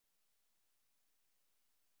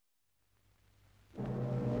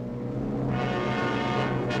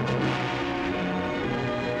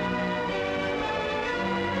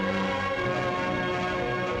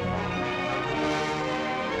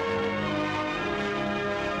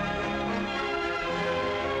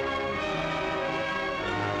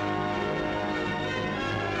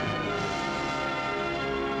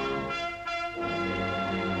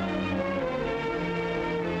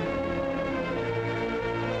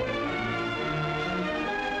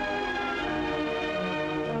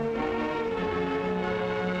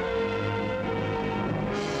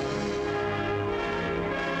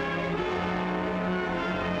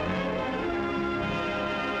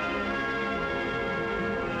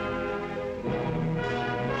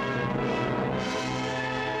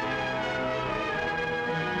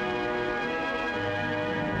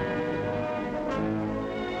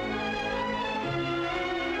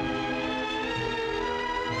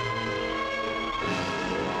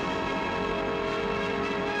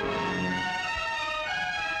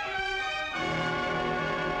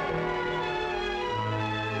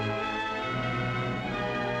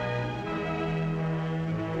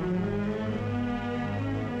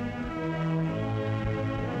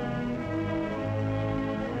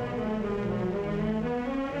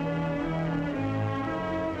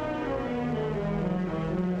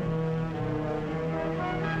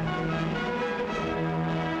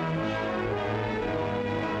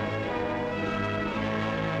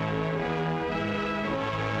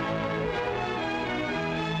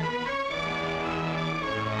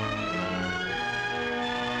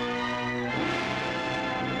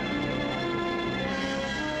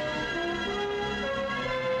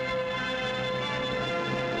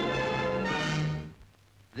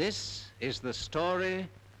This is the story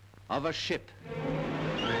of a ship.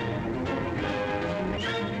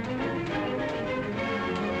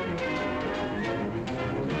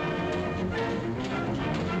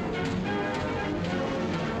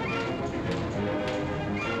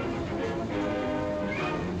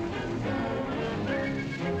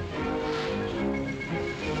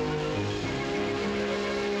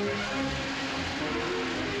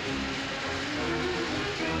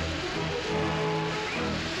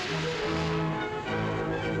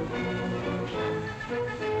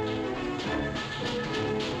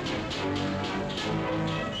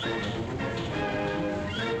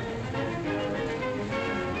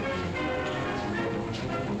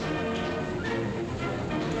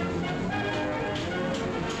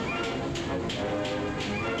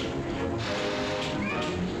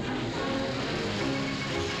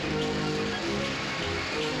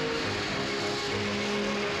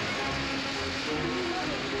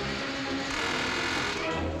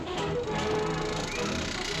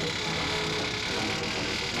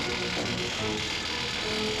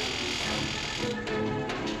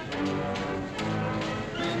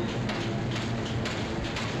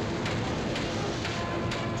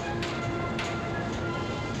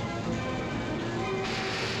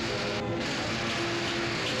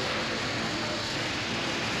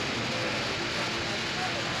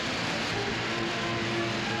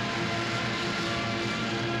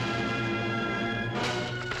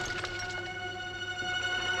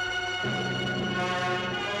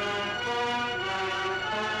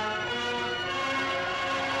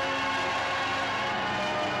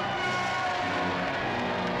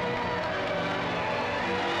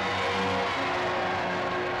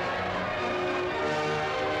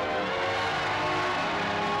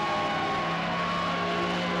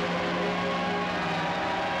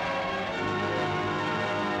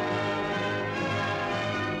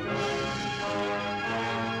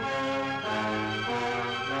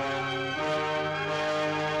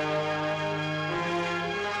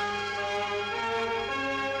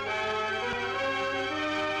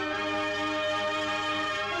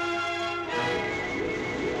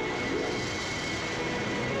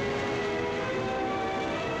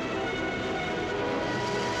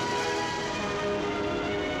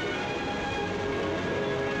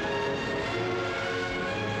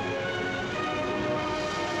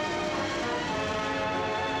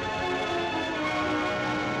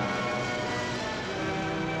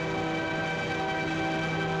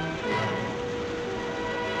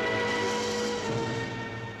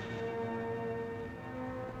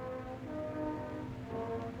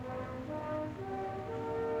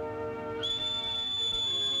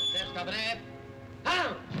 Company.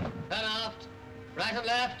 Down! Turn aft. Right and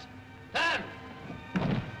left. Turn!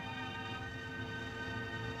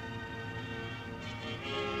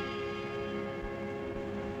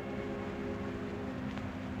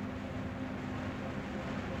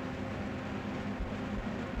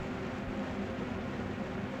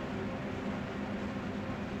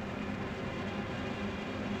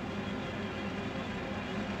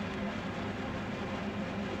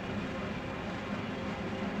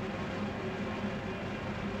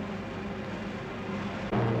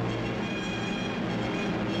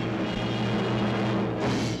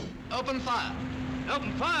 Open fire.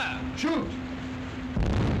 Open fire! Shoot!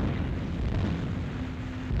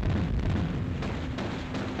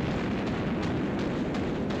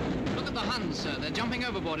 Look at the Huns, sir. They're jumping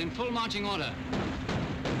overboard in full marching order.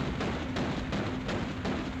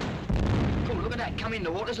 Cool, look at that. Come in.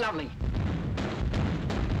 The water's lovely.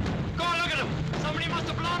 Go on, look at them! Somebody must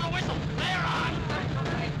have blown a whistle. They're on!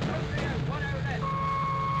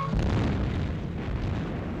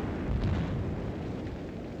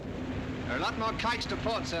 A lot more kites to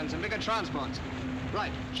port, sir, and some bigger transports.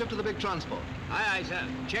 Right, shift to the big transport. Aye, aye, sir.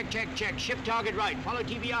 Check, check, check. Shift target right. Follow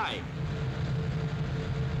TBI.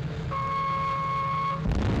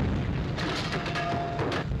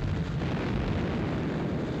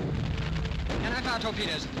 Can I fire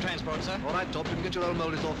torpedoes at the transport, sir? All right, Top, you can get your own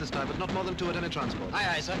moldies off this time, but not more than 2 at any transport.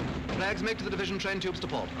 Aye, aye, sir. Flags, make to the division train tubes to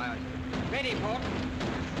port. Aye, aye, sir. Ready, port.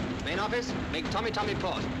 Main office, make Tommy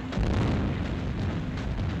port.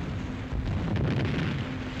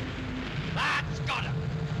 That's got him.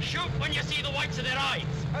 Shoot when you see the whites of their eyes.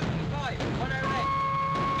 Open 5, 1 right.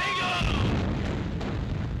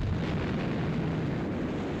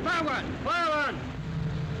 Forward! Forward!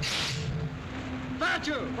 Fire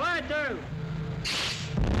 2! Fire 2!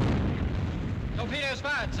 Torpedoes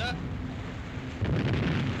fired, sir.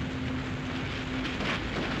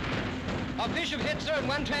 Our Bishop hit, sir, and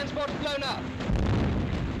 1 transport's blown up.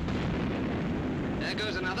 There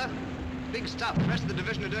goes another. Big stuff. The rest of the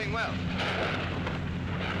division are doing well.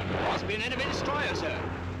 Must be an enemy destroyer, sir.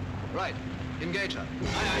 Right, engage her. Aye,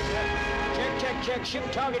 aye, sir. Check, check, check.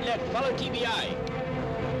 Ship target left. Follow TBI.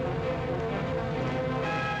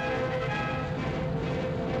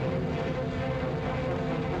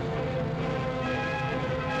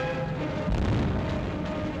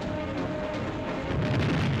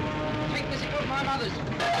 Take the signal from our mothers.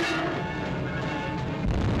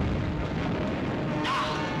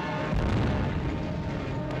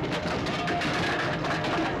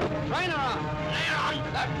 Trainer on! Later on!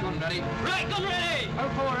 Left gun ready. Right, gun ready! 040,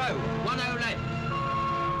 10 left.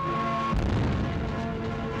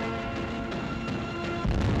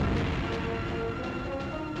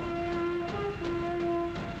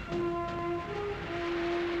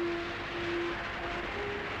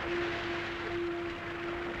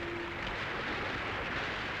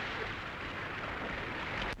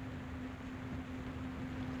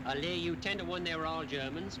 I'll lay you 10 to 1 they were all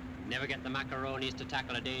Germans. Never get the macaronis to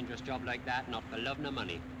tackle a dangerous job like that, not for love nor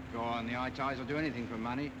money. Go on, the High-Ties will do anything for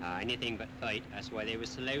money. Anything but fight. That's why they were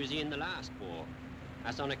so lousy in the last war.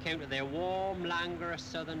 That's on account of their warm, languorous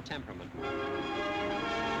southern temperament.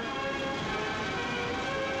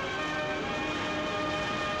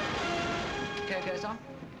 Okay, sir.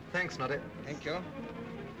 Thanks, Noddy. Thank you.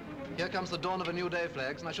 Here comes the dawn of a new day,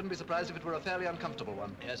 Flags, and I shouldn't be surprised if it were a fairly uncomfortable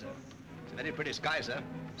one. Yes, sir. It's a very pretty sky, sir.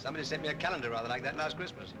 Somebody sent me a calendar rather like that last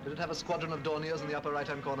Christmas. Did it have a squadron of Dorniers in the upper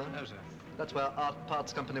right-hand corner? No, sir. That's where art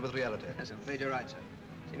parts company with reality. Yes, I'm afraid you're right, sir.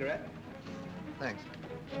 Cigarette? Thanks.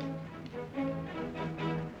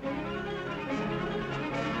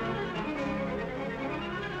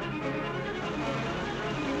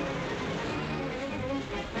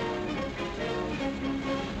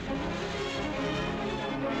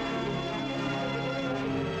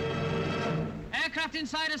 Aircraft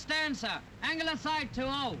inside astern, sir. Angle aside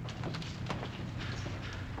 20.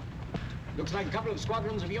 Looks like a couple of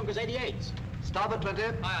squadrons of Junkers 88s. Starboard 20.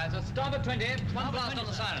 Aye, aye, sir. Starboard 20. One blast on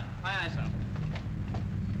the siren. Aye, aye, sir.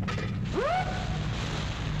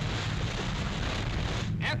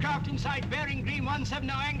 Aircraft inside bearing green 17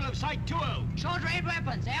 now, angle of sight 20. Short range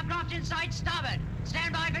weapons. Aircraft inside starboard.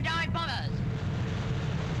 Stand by for dive bombers.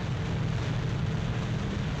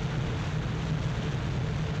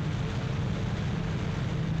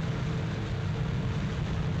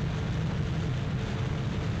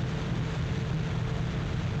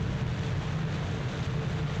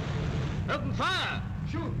 Open fire!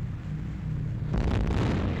 Shoot!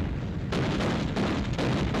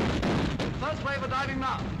 First wave of diving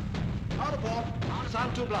now. Out of port.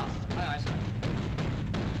 Sound 2 blasts. Aye, aye, sir.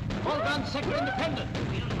 All guns, sector independent. Come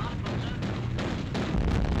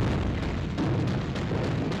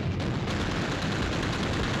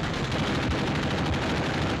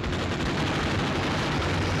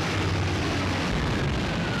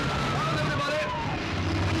on, everybody.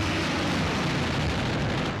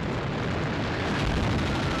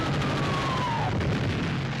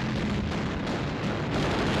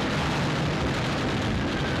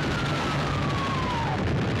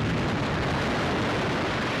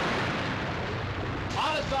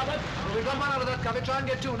 Well, we've got 1 out of that covey. Try and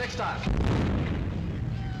get 2 next time.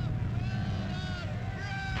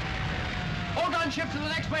 All guns shift to the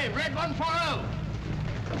next wave. Red 140.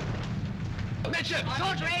 Midship!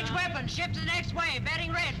 Short range weapons. Shift to the next wave.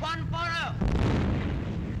 Bearing red 140.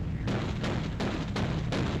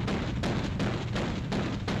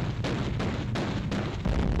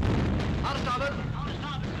 Out of starboard. On the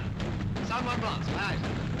starboard, sir. Sound 1 blast. Aye.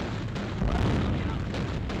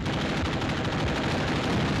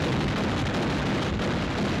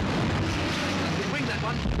 Wing that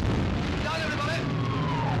one. Down, everybody.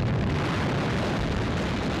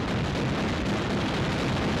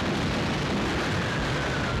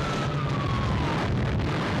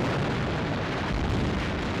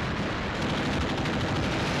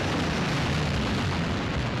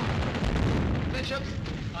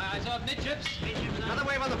 sir. Midships. Another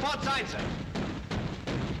wave on the port side, sir.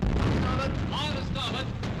 Starboard. On the starboard.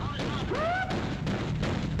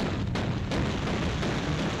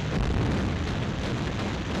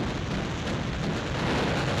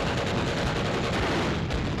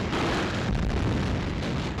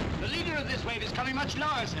 The leader of this wave is coming much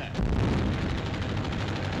lower, sir.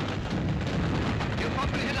 You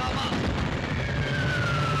probably hit our mast.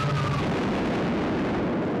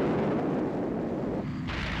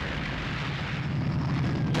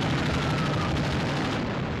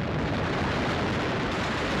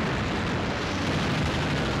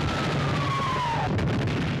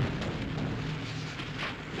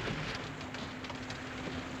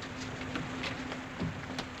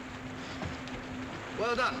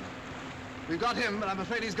 Well done. We've got him, but I'm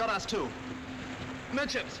afraid he's got us too.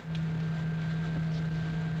 Midships.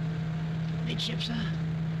 Midship, sir.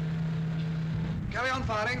 Carry on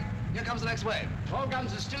firing. Here comes the next wave. All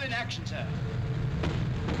guns are still in action, sir.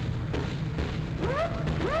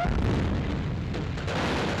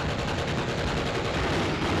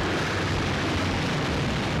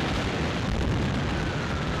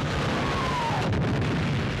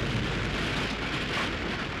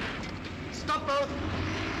 Stop both.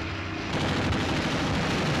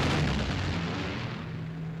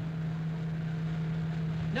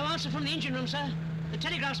 No answer from the engine room, sir. The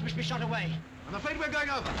telegraphs must be shot away. I'm afraid we're going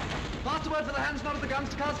over. Pass the word for the hands not at the guns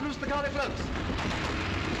to cast loose the carry floats.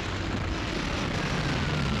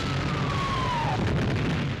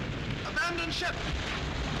 Abandon ship.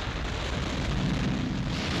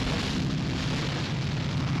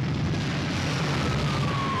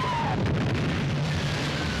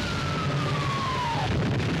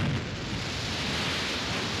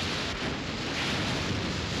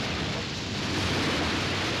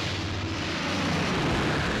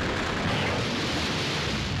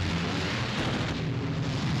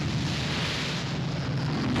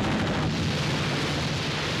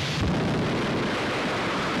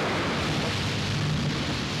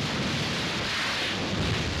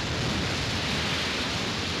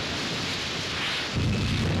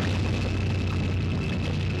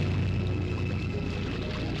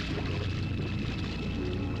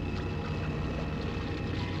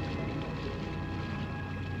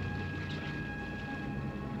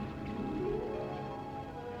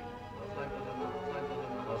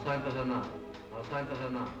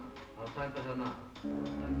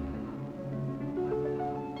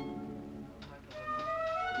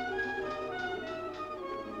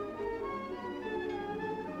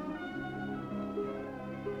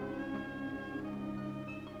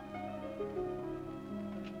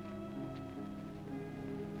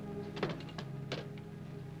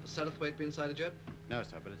 Satterthwaite be inside a jet? No,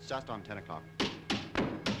 sir, but it's just on 10 o'clock.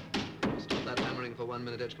 Stop that hammering for 1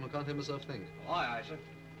 minute, H.M.S. I can't hear myself think. Aye, aye, sir.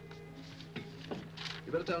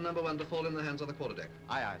 You better tell number 1 to fall in the hands on the quarterdeck.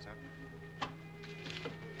 Aye, aye, sir.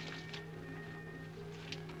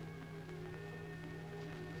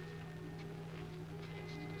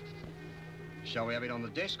 Shall we have it on the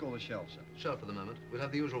desk or the shelf, sir? Shelf for the moment. We'll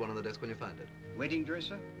have the usual one on the desk when you find it. Wedding dress,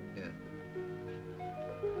 sir? Yeah.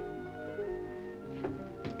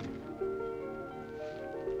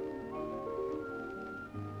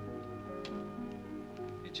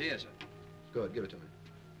 It's here, sir. Good, give it to me.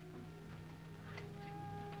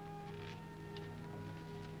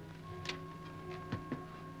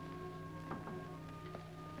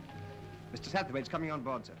 Mr. Satterthwaite's coming on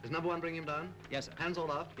board, sir. Is number 1 bringing him down? Yes, sir. Hands all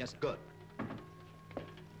aft? Yes, sir. Good.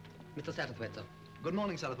 Mr. Satterthwaite, sir. Good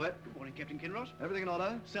morning, Satterthwaite. Good morning, Captain Kinross. Everything in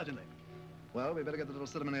order? Certainly. Well, we better get the little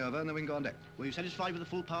ceremony over and then we can go on deck. Were you satisfied with the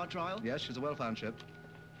full power trial? Yes, she's a well-found ship.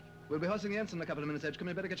 We'll be hoisting the ensign in a couple of minutes, Edgecombe.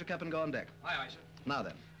 You better get your cap and go on deck. Aye, aye, sir. Now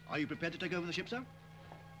then. Are you prepared to take over the ship, sir?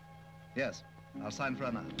 Yes. I'll sign for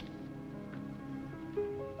her now.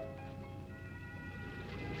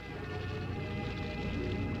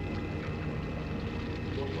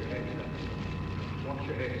 Watch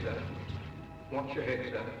your head, sir. Watch your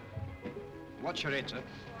head, sir. Watch your head, sir.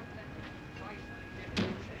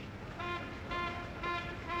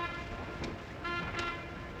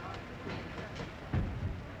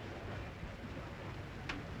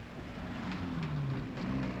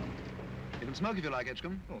 You can smoke if you like,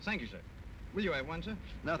 Edgecombe. Oh, thank you, sir. Will you have one, sir?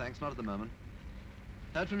 No, thanks. Not at the moment.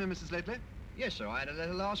 Heard from you, Mrs. Lately? Yes, sir. I had a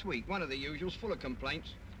letter last week. One of the usuals, full of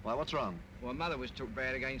complaints. Why, what's wrong? Well, mother was took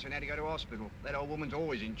bad again, so I had to go to hospital. That old woman's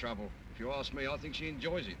always in trouble. If you ask me, I think she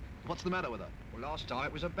enjoys it. What's the matter with her? Well, last time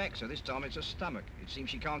it was her back, so this time it's her stomach. It seems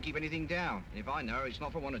she can't keep anything down. And if I know her, it's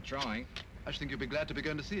not for want of trying. I should think you'd be glad to be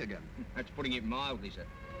going to sea again. That's putting it mildly, sir.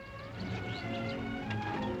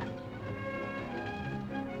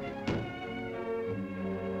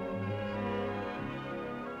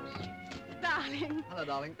 darling. Hello,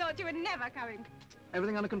 darling. Thought you were never coming.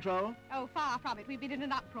 Everything under control? Oh, far from it. We've been in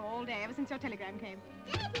an uproar all day ever since your telegram came.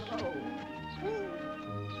 Oh.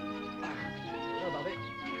 Hello, Bobby.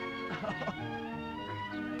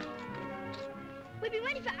 We've been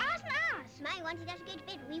waiting for hours and hours. Mummy wanted us to go to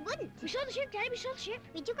bed. We wouldn't. We saw the ship, Daddy. We saw the ship.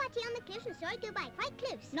 We took our tea on the cliffs and saw it go by quite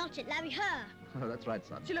close. Not at Larry her. Oh, that's right,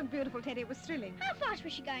 son. She looked beautiful, Teddy. It was thrilling. How fast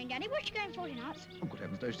was she going, Daddy? Was she going 40 knots? Oh, good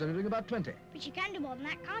heavens, no, she's only doing about 20. But she can do more than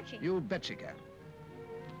that, can't she? You bet she can.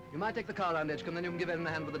 You might take the car round, Edgecombe, then you can give Ellen a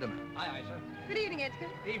hand with the dinner. Aye, sir. Good evening,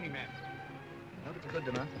 Edgecombe. Evening, ma'am. I hope it's a good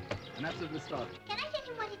dinner. An absolute start. Can I tell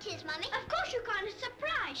him what it is, Mummy? Of course you can. It's a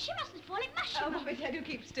surprise. She mustn't fall it, must she, Oh, Mummy? but do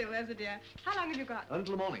keep still, there's a dear. How long have you got?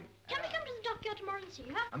 Until the morning. Can we come to the dockyard tomorrow and see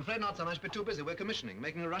her? I'm afraid not, son. I should be too busy. We're commissioning,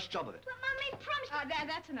 making a rush job of it. But Mummy promised. Oh,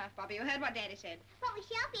 that's enough, Bobby. You heard what Daddy said. But we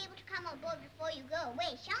shall be able to come on board before you go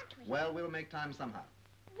away, shan't we? Well, we'll make time somehow.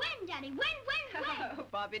 When, Daddy? When? Oh,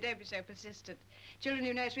 Bobby, don't be so persistent. Children,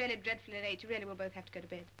 you know it's really dreadfully late. You really will both have to go to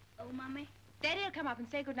bed. Oh, Mummy. Daddy will come up and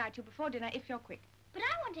say goodnight to you before dinner if you're quick. But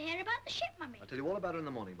I want to hear about the ship, Mummy. I'll tell you all about it in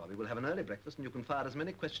the morning, Bobby. We'll have an early breakfast and you can fire as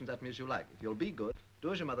many questions at me as you like. If you'll be good,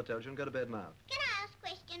 do as your mother tells you and go to bed now. Can I ask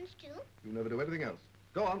questions, too? You never do anything else.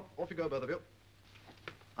 Go on. Off you go, both of you.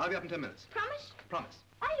 I'll be up in 10 minutes. Promise? Promise.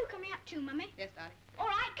 Are you coming up, too, Mummy? Yes, darling. All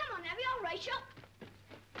right, come on, Abby. I'll race up.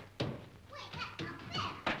 Wait, that's up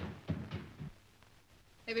there.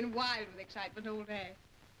 They've been wild with excitement all day.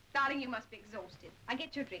 Darling, you must be exhausted. I'll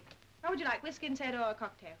get you a drink. What would you like, whiskey and soda or a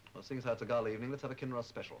cocktail? Well, seeing as how it's a gala evening, let's have a Kinross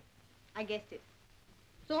special. I guessed it.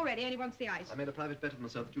 It's all ready, only wants the ice. I made a private bet of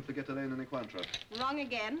myself that you'd forget Elaine and Equantra. Wrong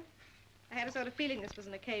again. I had a sort of feeling this was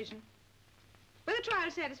an occasion. Were the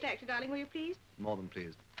trials satisfactory, darling, were you pleased? More than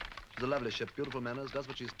pleased. She's a lovely ship, beautiful manners, does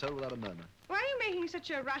what she's told without a murmur. Why are you making such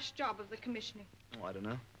a rush job of the commissioning? Oh, I don't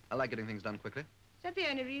know. I like getting things done quickly. Is that the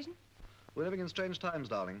only reason? We're living in strange times,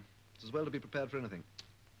 darling. It's as well to be prepared for anything.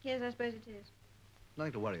 Yes, I suppose it is.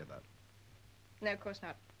 Nothing to worry about. No, of course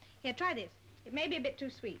not. Here, try this. It may be a bit too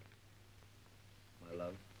sweet. My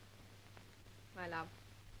love. My love.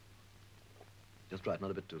 Just right, not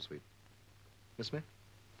a bit too sweet. Miss me?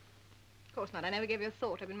 Of course not. I never gave you a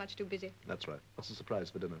thought. I've been much too busy. That's right. What's the surprise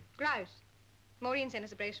for dinner? Grouse. Maureen sent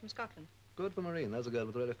us a brace from Scotland. Good for Maureen. There's a girl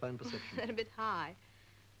with a really fine perception. They're a bit high.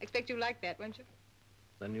 I expect you like that, won't you?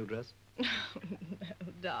 That new dress? No,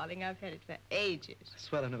 darling, I've had it for ages. I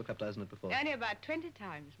swear I've never clapped eyes on it before. Only about 20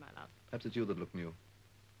 times, my love. Perhaps it's you that look new.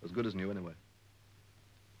 As good as new, anyway.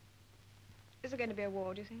 Is there going to be a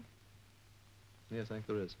war, do you think? Yes, I think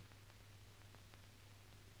there is.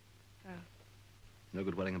 Oh. No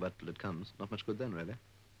good worrying about it till it comes. Not much good then, really.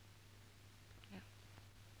 Yeah.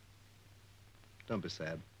 Don't be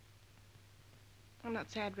sad. I'm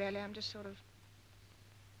not sad, really. I'm just sort of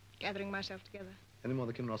gathering myself together. Any more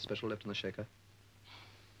of the Kinross special left in the shaker?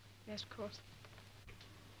 Yes, of course.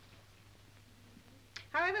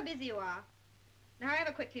 However busy you are, and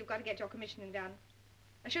however quickly you've got to get your commissioning done,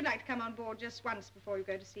 I should like to come on board just once before you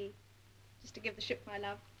go to sea. Just to give the ship my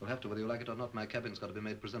love. You'll have to, whether you like it or not. My cabin's got to be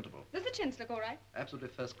made presentable. Does the chintz look all right? Absolutely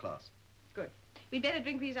first class. Good. We'd better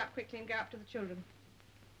drink these up quickly and go up to the children.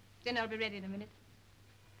 Dinner will be ready in a minute.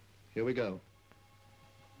 Here we go.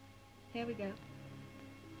 Here we go.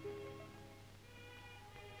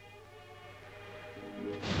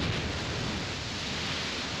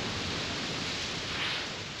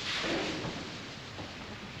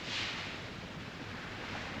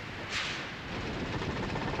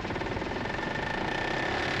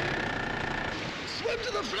 Swim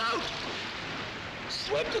to the float!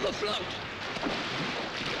 Swim to the float!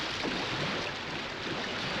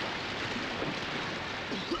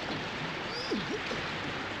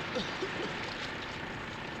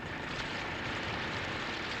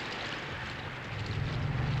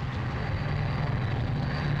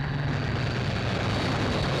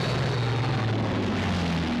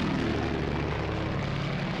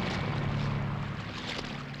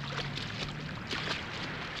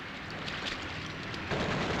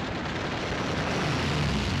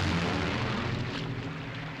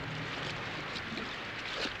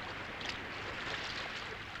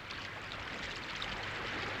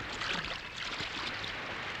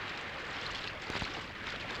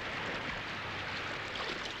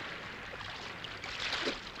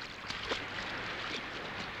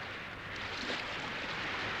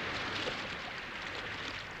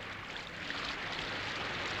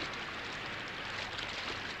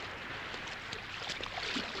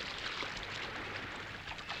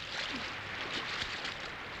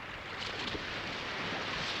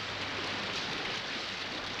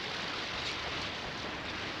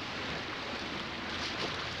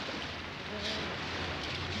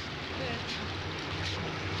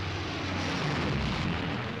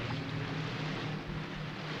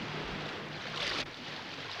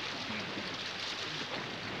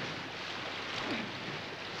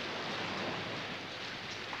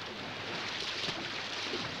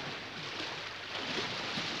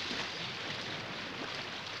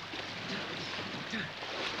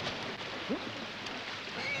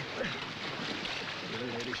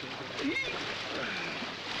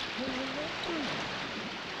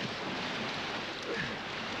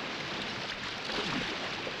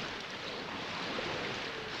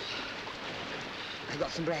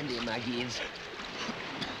 got some brandy in my gears.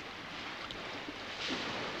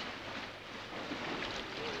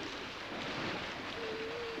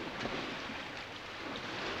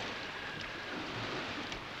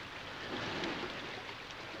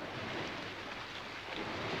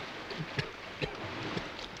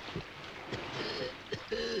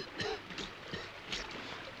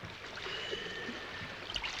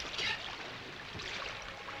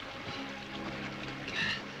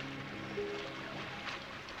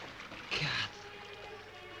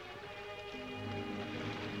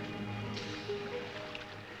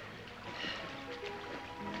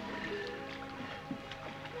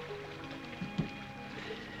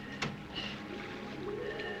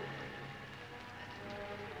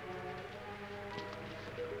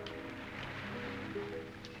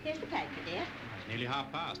 Here's the paper, dear. It's nearly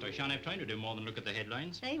past. I shan't have time to do more than look at the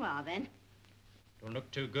headlines. There you are, then. Don't look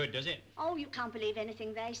too good, does it? Oh, you can't believe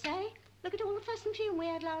anything they say. Look at all the fuss and fume we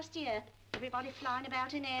had last year. Everybody flying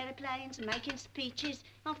about in aeroplanes and making speeches.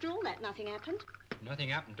 After all that, nothing happened. Nothing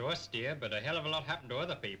happened to us, dear, but a hell of a lot happened to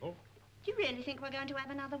other people. Do you really think we're going to have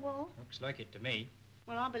another war? Looks like it to me.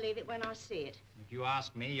 Well, I'll believe it when I see it. If you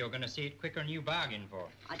ask me, you're going to see it quicker than you bargained for.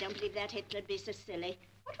 I don't believe that Hitler'd be so silly.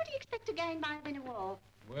 What would he expect to gain by winning a war?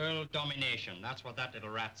 World domination. That's what that little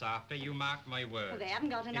rat's after. You mark my words. Well, they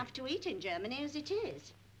haven't got enough to eat in Germany as it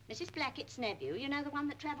is. Mrs. Blackett's nephew, you know, the one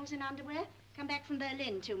that travels in underwear, come back from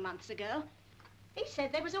Berlin 2 months ago. He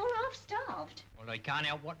said they was all half-starved. Well, I can't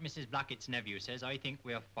help what Mrs. Blackett's nephew says. I think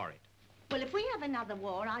we're for it. Well, if we have another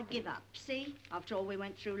war, I'd give up, see? After all we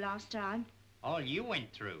went through last time. All you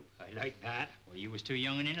went through. I like that. Well, you was too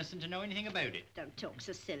young and innocent to know anything about it. Don't talk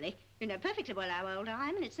so silly. You know perfectly well how old I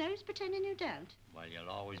am, and it's no use pretending you don't. Well, you'll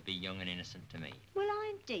always be young and innocent to me. Well,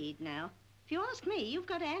 I indeed now. If you ask me, you've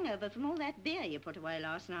got a hangover from all that beer you put away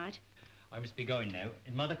last night. I must be going now.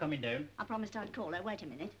 Is Mother coming down? I promised I'd call her. Wait a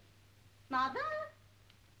minute. Mother?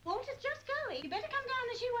 Walter's just going. You better come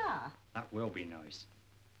down as you are. That will be nice.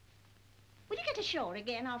 Will you get ashore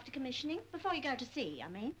again after commissioning? Before you go to sea, I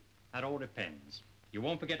mean. That all depends. You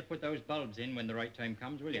won't forget to put those bulbs in when the right time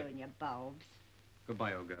comes, will you? You and your bulbs.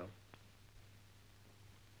 Goodbye, old girl.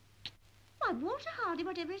 Why, Walter Hardy,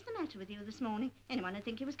 whatever is the matter with you this morning? Anyone would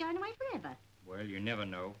think he was going away forever. Well, you never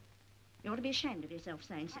know. You ought to be ashamed of yourself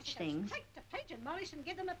saying such things. Take the Pigeon, Morris, and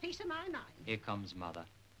give them a piece of my mind. Here comes Mother.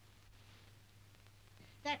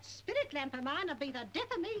 That spirit lamp of mine will be the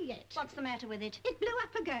death of me yet. What's the matter with it? It blew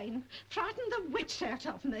up again. Frightened the wits out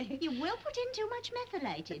of me. You will put in too much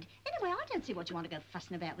methylated. Anyway, I don't see what you want to go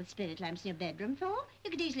fussing about with spirit lamps in your bedroom for.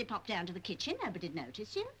 You could easily pop down to the kitchen. Nobody'd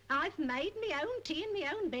notice you. I've made my own tea in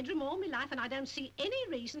my own bedroom all my life, and I don't see any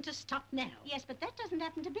reason to stop now. Yes, but that doesn't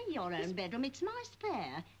happen to be your own bedroom. It's my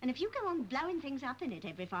spare. And if you go on blowing things up in it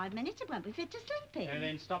every 5 minutes, it won't be fit to sleep in. And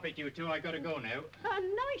then stop it, you two. I gotta go now. A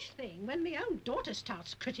nice thing when my own daughter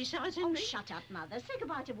starts criticising me. Oh, shut up, Mother. Say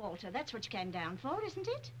goodbye to Walter. That's what you came down for, isn't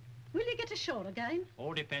it? Will you get ashore again?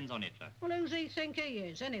 All depends on Hitler. Well, who's he think he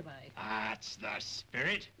is, anyway? That's the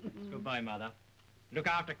spirit. Goodbye, Mother. Look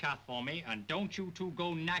after Kath for me, and don't you two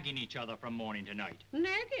go nagging each other from morning to night.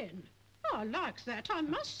 Nagging? Oh, I like that, I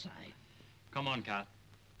must say. Come on, Kath.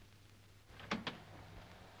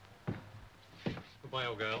 Goodbye,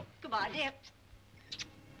 old girl. Goodbye, dear.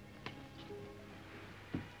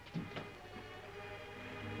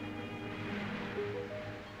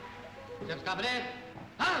 Ship's company.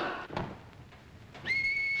 Ho!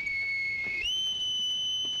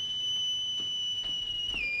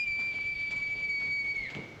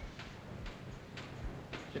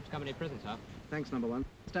 Ship's company prison, sir. Thanks, number one.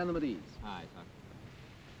 Stand them at ease. Aye, sir.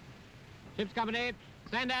 Ship's company,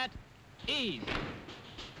 stand at ease.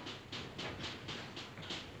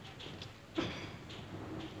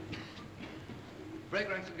 Break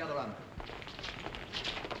ranks and gather round.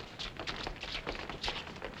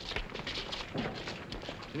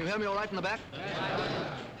 Can you hear me all right in the back?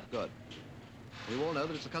 Good. We all know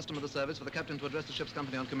that it's the custom of the service for the captain to address the ship's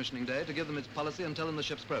company on commissioning day to give them its policy and tell them the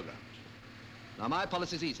ship's program. Now, my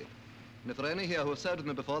policy's easy. And if there are any here who have served with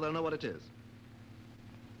me before, they'll know what it is.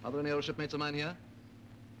 Are there any old shipmates of mine here?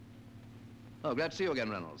 Oh, glad to see you again,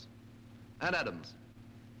 Reynolds. And Adams.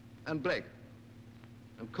 And Blake.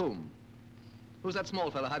 And Coombe. Who's that small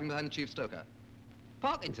fellow hiding behind the chief stoker?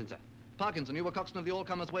 Parkinson, sir. Parkinson, you were coxswain of the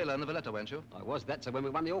All-Comers whaler in the Valletta, weren't you? I was that, sir, when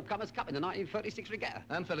we won the All-Comers Cup in the 1936 regatta.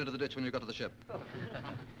 And fell into the ditch when you got to the ship.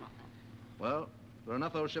 Well, there are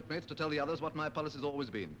enough old shipmates to tell the others what my policy's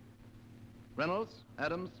always been. Reynolds,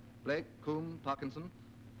 Adams, Blake, Coombe, Parkinson.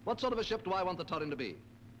 What sort of a ship do I want the Torrin to be?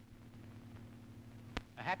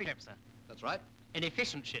 A happy ship, sir. That's right. An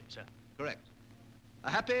efficient ship, sir. Correct.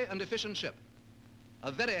 A happy and efficient ship.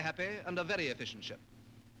 A very happy and a very efficient ship.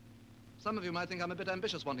 Some of you might think I'm a bit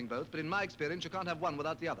ambitious wanting both, but in my experience, you can't have one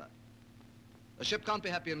without the other. A ship can't be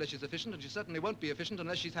happy unless she's efficient, and she certainly won't be efficient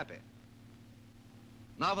unless she's happy.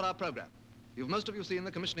 Now for our program. You've most of you seen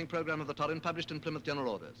the commissioning program of the Torrin published in Plymouth General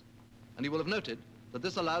Orders, and you will have noted that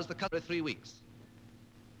this allows the cut every 3 weeks.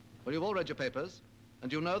 Well, you've all read your papers,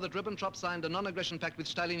 and you know that Ribbentrop signed a non-aggression pact with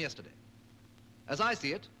Stalin yesterday. As I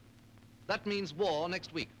see it, that means war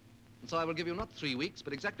next week. And so I will give you not 3 weeks,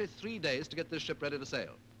 but exactly 3 days to get this ship ready to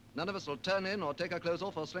sail. None of us will turn in or take our clothes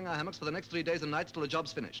off or swing our hammocks for the next 3 days and nights till the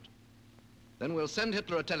job's finished. Then we'll send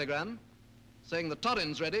Hitler a telegram saying the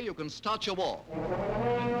Torrin's ready, you can start your war.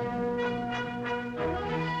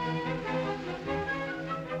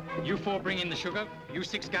 You 4 bring in the sugar, you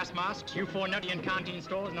 6 gas masks, you 4 nutty and canteen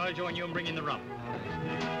stores, and I'll join you and bring in the rum.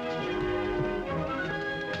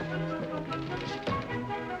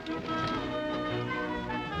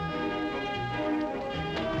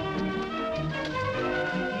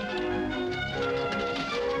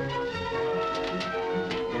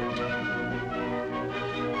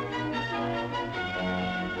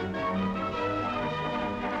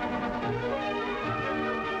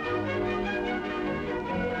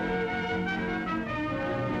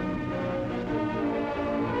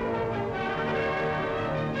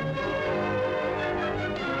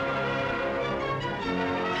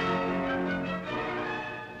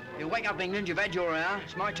 Wake up, England. You've had your hour.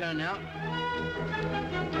 It's my turn now.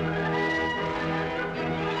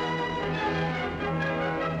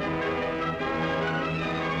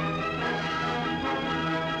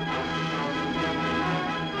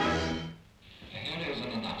 Here is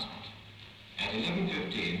an announcement. At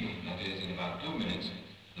 11:15, that is in about 2 minutes,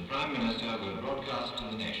 the Prime Minister will broadcast to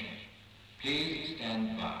the nation. Please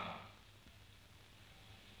stand by.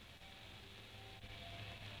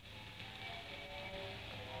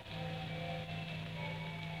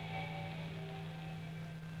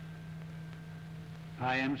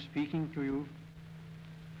 I am speaking to you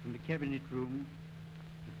from the Cabinet Room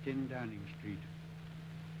at 10 Downing Street.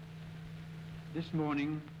 This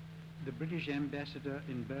morning, the British ambassador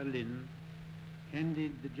in Berlin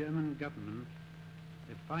handed the German government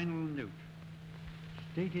a final note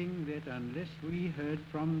stating that unless we heard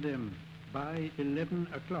from them by 11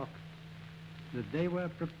 o'clock, that they were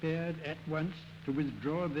prepared at once to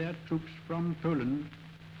withdraw their troops from Poland,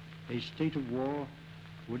 a state of war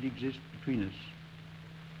would exist between us.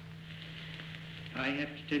 I have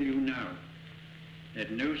to tell you now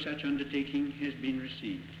that no such undertaking has been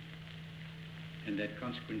received, and that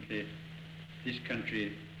consequently this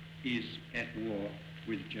country is at war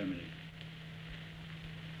with Germany.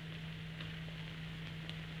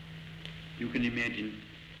 You can imagine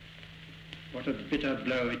what a bitter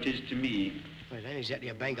blow it is to me. Well, it ain't exactly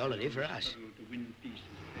a bank holiday for us. To win peace.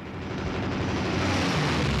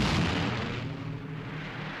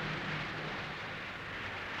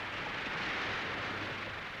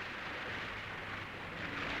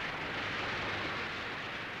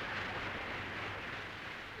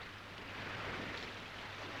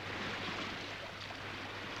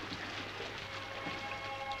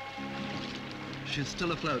 She's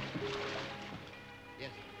still afloat.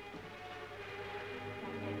 Yes.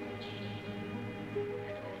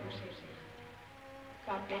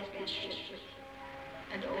 God bless this ship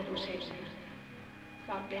and all who saves it.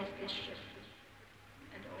 God bless this ship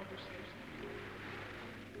and all who saves it.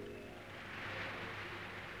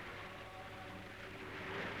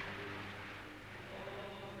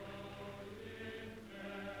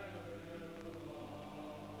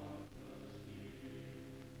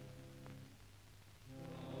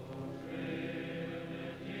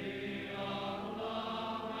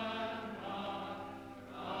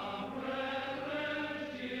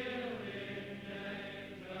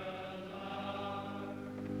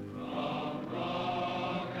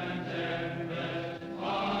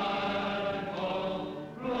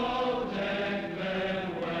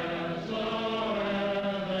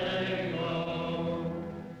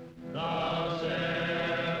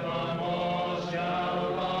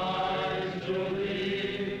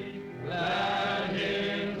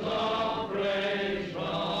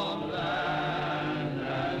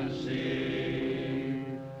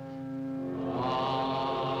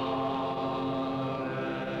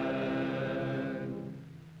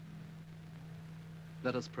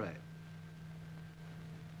 Let us pray.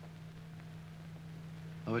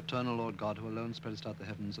 O eternal Lord God, who alone spreadest out the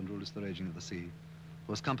heavens and rulest the raging of the sea,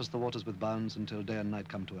 who hast compassed the waters with bounds until day and night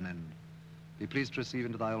come to an end, be pleased to receive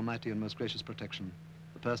into thy almighty and most gracious protection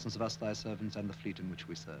the persons of us thy servants and the fleet in which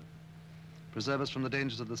we serve. Preserve us from the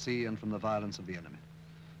dangers of the sea and from the violence of the enemy,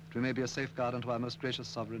 that we may be a safeguard unto our most gracious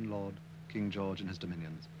sovereign Lord, King George and his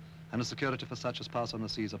dominions, and a security for such as pass on the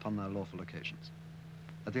seas upon their lawful occasions.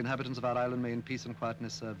 That the inhabitants of our island may in peace and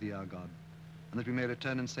quietness serve thee, our God, and that we may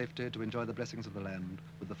return in safety to enjoy the blessings of the land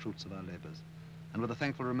with the fruits of our labors, and with a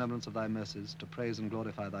thankful remembrance of thy mercies to praise and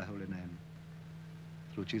glorify thy holy name.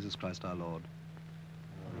 Through Jesus Christ our Lord.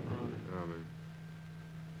 Amen.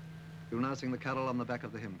 We will now sing the carol on the back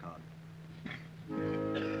of the hymn card.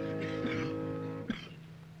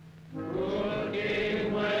 Good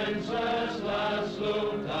King Wenceslas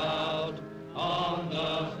looked out on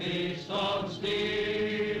the feast of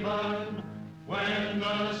Stephen, when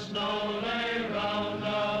the snow lay round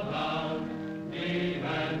about, deep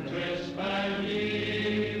and crisp and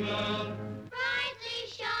even. Brightly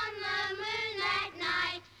shone the moon that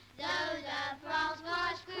night, though the frost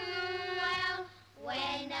was cruel,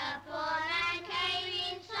 when the poor man came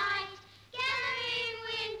in sight, gathering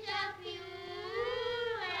winter fuel.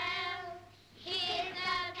 Here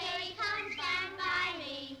the king comes, stand by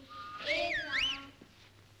me.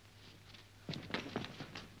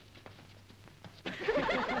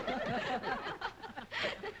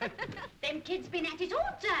 Them kids been at it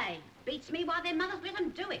all day. Beats me why their mothers let them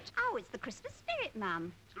do it. Oh, it's the Christmas spirit,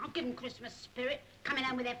 Mum. I'll give them Christmas spirit. Coming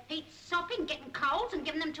home with their feet sopping, getting colds and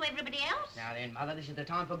giving them to everybody else. Now then, Mother, this is the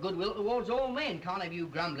time for goodwill towards all men. Can't have you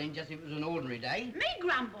grumbling just if it was an ordinary day. Me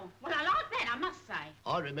grumble? Well, I like that, I must say.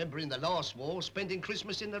 I remember in the last war spending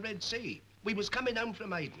Christmas in the Red Sea. We was coming home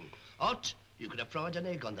from Aden. Hot, you could have fried an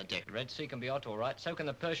egg on the deck. The Red Sea can be hot, all right. So can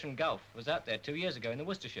the Persian Gulf. Was out there 2 years ago in the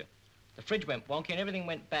Worcestershire. The fridge went wonky and everything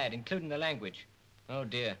went bad, including the language. Oh,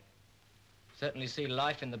 dear. Certainly see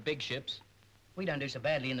life in the big ships. We don't do so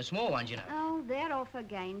badly in the small ones, you know. Oh, they're off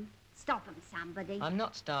again. Stop 'em, somebody. I'm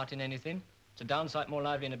not starting anything. It's a darn sight more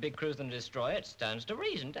lively in a big cruise than a destroyer. It stands to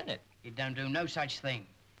reason, doesn't it? You don't do no such thing.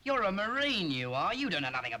 You're a Marine, you are. You don't know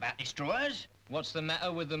nothing about destroyers. What's the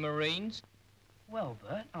matter with the Marines? Well,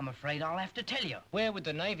 Bert, I'm afraid I'll have to tell you. Where would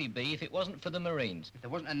the Navy be if it wasn't for the Marines? If there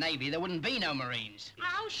wasn't a Navy, there wouldn't be no Marines.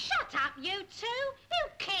 Oh, shut up, you two. Who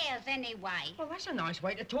cares anyway? Well, that's a nice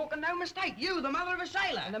way to talk and no mistake. You, the mother of a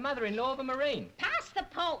sailor. And the mother-in-law of a Marine. Pass the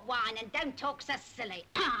port wine and don't talk so silly.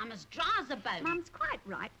 I'm as dry as a bone. Mum's quite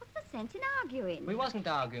right. What's the sense in arguing? We wasn't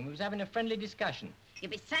arguing. We was having a friendly discussion.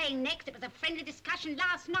 You'll be saying next it was a friendly discussion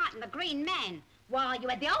last night in the Green Man. Why, you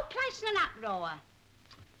had the whole place in an uproar.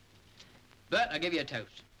 Bert, I'll give you a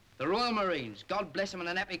toast. The Royal Marines. God bless them and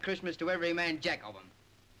a happy Christmas to every man jack of them.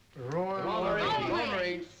 Royal Marines. Royal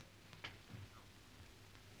Marines.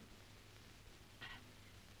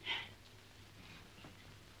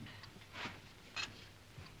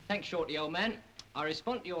 Thanks, Shorty, old man. I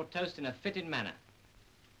respond to your toast in a fitting manner.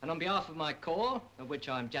 And on behalf of my corps, of which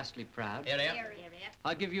I'm justly proud,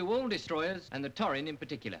 I give you all destroyers, and the Torrin in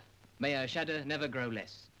particular. May our shadow never grow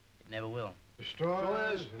less. It never will.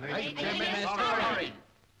 Destroyers. H.M.S. Torrin.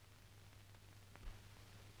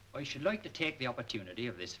 I should like to take the opportunity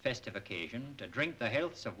of this festive occasion to drink the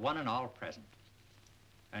healths of one and all present,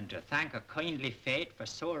 and to thank a kindly fate for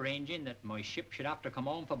so arranging that my ship should have to come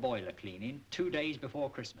home for boiler cleaning 2 days before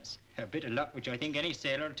Christmas. A bit of luck which I think any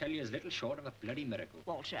sailor will tell you is little short of a bloody miracle.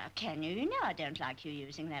 Walter, can you? You know I don't like you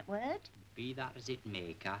using that word. Be that as it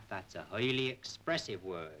may, Kath, that's a highly expressive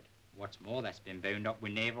word. What's more, that's been bound up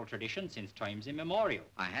with naval tradition since times immemorial.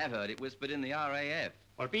 I have heard it whispered in the RAF.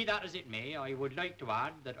 Well, be that as it may, I would like to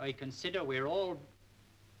add that I consider we're all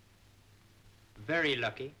very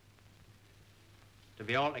lucky to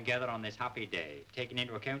be all together on this happy day, taking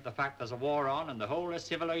into account the fact there's a war on and the whole of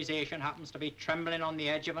civilization happens to be trembling on the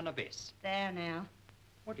edge of an abyss. There now.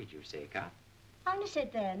 What did you say, Kath? I only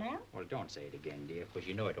said there now. Well, don't say it again, dear, because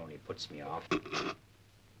you know it only puts me off.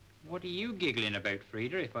 What are you giggling about,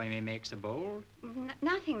 Frida, if I may make so bold?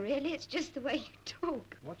 Nothing, really. It's just the way you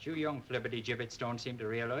talk. What you young flibbity-gibbets don't seem to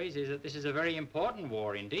realise is that this is a very important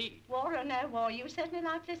war indeed. War or no war, you certainly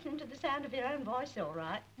like listening to the sound of your own voice, all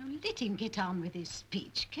right. Now, let him get on with his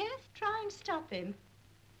speech, Kath. Try and stop him.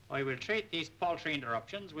 I will treat these paltry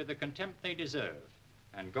interruptions with the contempt they deserve,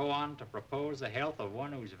 and go on to propose the health of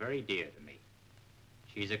one who's very dear to me.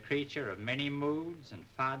 She's a creature of many moods and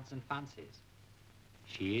fads and fancies.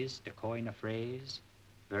 She is, to coin a phrase,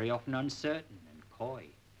 very often uncertain and coy,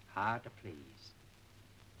 hard to please.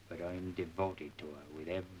 But I'm devoted to her with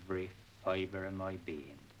every fibre of my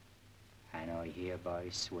being, and I hereby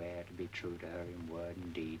swear to be true to her in word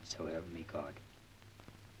and deed, so help me God.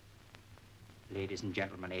 Ladies and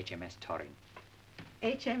gentlemen, H.M.S. Torrin.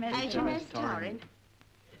 H.M.S. Torrin.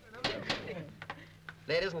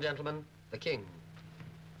 Ladies and gentlemen, the King.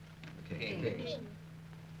 The King.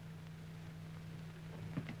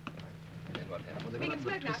 What happened? Well, they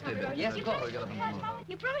were Yes, of course.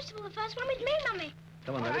 You promised to pull the first one with me, Mummy.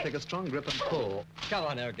 Come on, Nellie, take a strong grip and pull. Come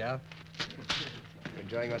on, old girl.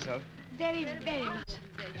 Enjoying yourself? Very, very much.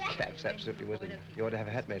 Cap's absolutely whizzing. You ought to have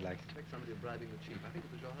a hat made like it. Somebody bribing the chief. I think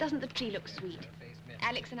it was your Doesn't the tree look sweet?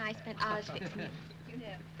 Alex and I spent hours fixing it.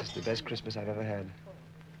 It's the best Christmas I've ever had.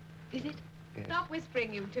 Is it? Yes. Stop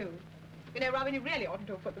whispering, you two. You know, Robin, you really oughtn't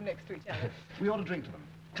to have put them next to each other. We ought to drink to them.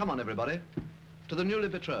 Come on, everybody. To the newly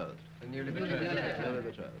betrothed. The newly betrothed. Newly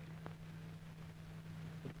betrothed.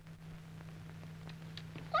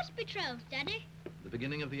 What's betrothed, Daddy? The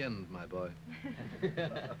beginning of the end, my boy.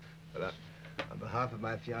 Well, on behalf of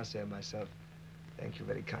my fiancée and myself, thank you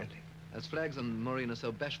very kindly. As Flags and Maureen are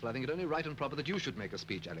so bashful, I think it only right and proper that you should make a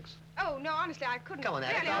speech, Alex. Oh, no, honestly, I couldn't. Come on,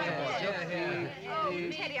 Alex. Really,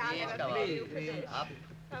 oh, Teddy, I'll never pay you for this. Up.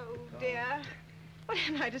 Oh, dear. What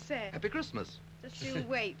am I to say? Happy Christmas. Just you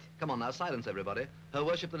wait. Come on now, silence everybody. Her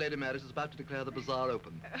Worship the Lady Mary is about to declare the bazaar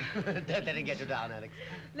open. Don't let him get you down, Alex.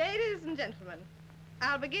 Ladies and gentlemen,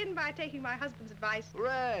 I'll begin by taking my husband's advice.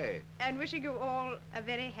 Hooray! And wishing you all a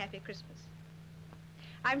very happy Christmas.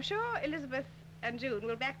 I'm sure Elizabeth and June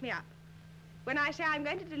will back me up when I say I'm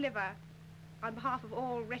going to deliver, on behalf of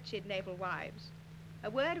all wretched naval wives, a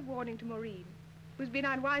word of warning to Maureen, who's been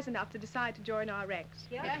unwise enough to decide to join our ranks.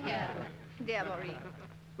 Yeah. Dear Maureen,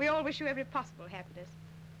 we all wish you every possible happiness.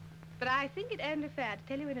 But I think it only fair to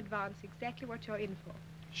tell you in advance exactly what you're in for.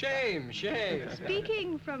 Shame, shame.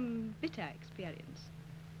 Speaking from bitter experience,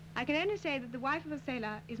 I can only say that the wife of a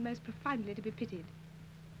sailor is most profoundly to be pitied.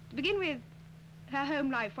 To begin with, her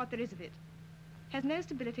home life, what there is of it, has no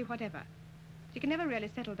stability whatever. She can never really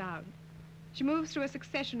settle down. She moves through a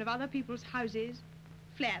succession of other people's houses,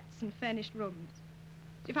 flats, and furnished rooms.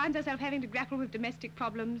 She finds herself having to grapple with domestic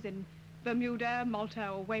problems in Bermuda, Malta,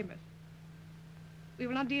 or Weymouth. We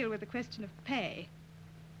will not deal with the question of pay.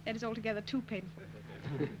 That is altogether too painful.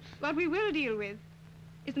 What we will deal with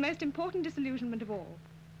is the most important disillusionment of all.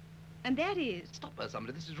 And that is... Stop her,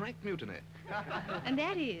 somebody. This is rank mutiny. And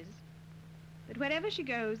that is that wherever she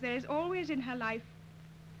goes, there is always in her life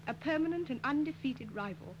a permanent and undefeated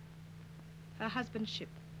rival, her husband's ship.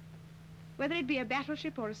 Whether it be a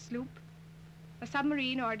battleship or a sloop, a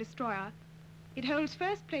submarine or a destroyer, it holds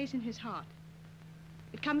first place in his heart.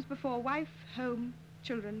 It comes before wife, home,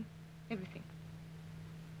 children, everything.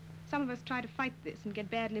 Some of us try to fight this and get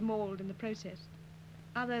badly mauled in the process.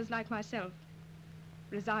 Others, like myself,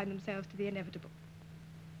 resign themselves to the inevitable.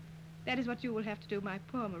 That is what you will have to do, my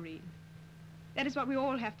poor Maureen. That is what we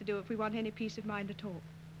all have to do if we want any peace of mind at all.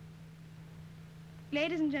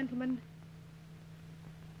 Ladies and gentlemen,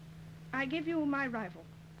 I give you my rival.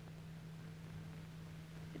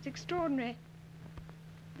 It's extraordinary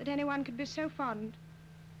that anyone could be so fond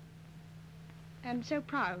and so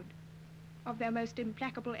proud of their most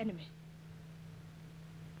implacable enemy.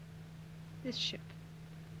 This ship.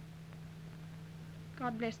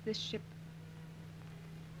 God bless this ship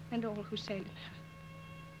and all who sail in her.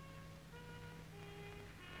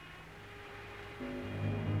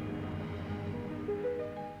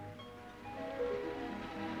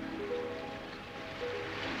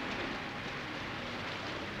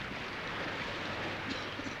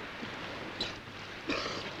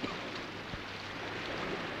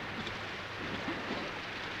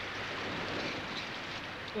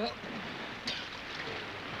 Well,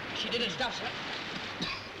 she did her stuff, sir.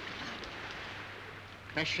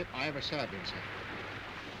 Best ship I ever served in, sir.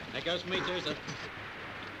 That goes for me too, sir.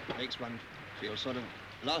 Makes one feel sort of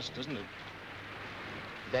lost, doesn't it?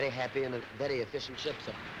 Very happy and a very efficient ship,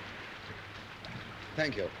 sir.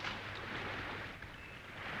 Thank you.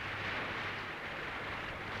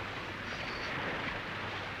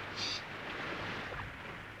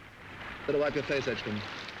 Better wipe your face, H.M.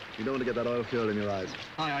 You don't want to get that oil fuel in your eyes.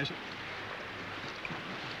 Aye, aye, sir.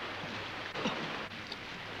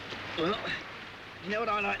 Well, you know what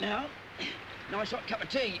I like now? Nice hot cup of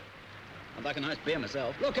tea. I'd like a nice beer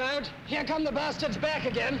myself. Look out! Here come the bastards back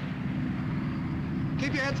again.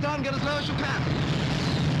 Keep your heads down, get as low as you can.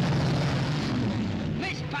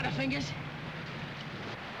 Miss Butterfingers.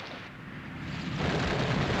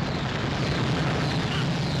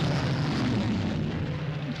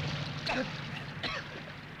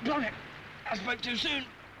 Blimey, I spoke too soon.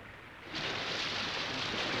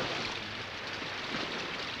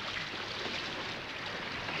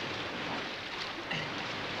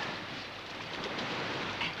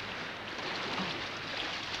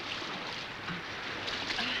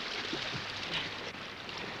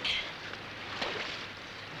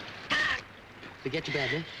 To get you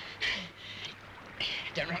badly?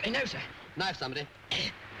 Don't rightly know, sir. Knife, somebody.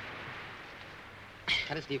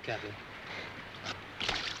 Cut his sleeve carefully.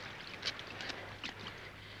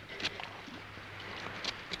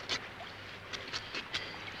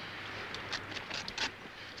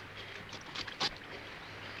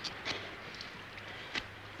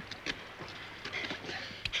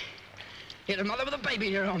 Hit a mother with a baby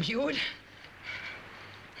in her arms, you would.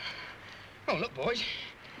 Oh, look, boys.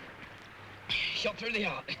 Shot through the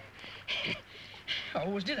heart. I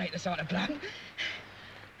always did hate the sight of blood.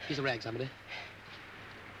 Here's a rag, somebody.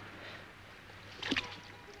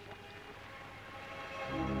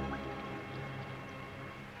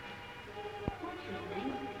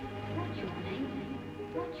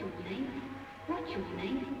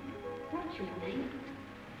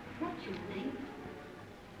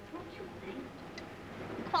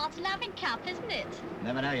 Quite a loving cup, isn't it?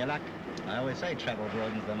 Never know your luck. I always say travel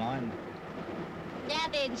broadens the mind. Now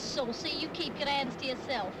then, Saucy, you keep your hands to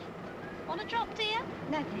yourself. Want a drop, dear?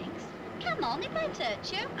 No, thanks. Come on, it won't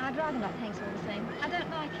hurt you. I'd rather not, thanks all the same. I don't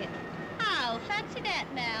like it. Oh, fancy that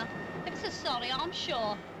now. Ever so sorry, I'm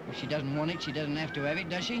sure. If she doesn't want it, she doesn't have to have it,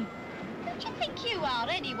 does she? Who do you think you are,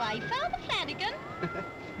 anyway, Father Flanagan?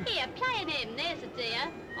 Here, play an hymn, there's a dear.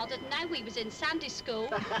 I didn't know we was in Sunday school.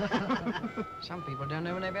 Some people don't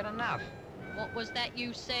know when they've had enough. What was that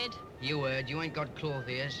you said? You heard, you ain't got cloth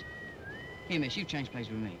ears. Here, miss, you change place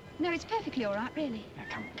with me. No, it's perfectly all right, really. Now,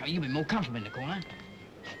 come, you'll be more comfortable in the corner.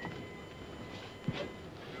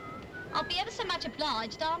 I'll be ever so much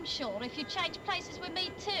obliged, I'm sure, if you change places with me,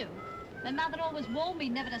 too. My mother always warned me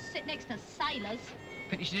never to sit next to sailors.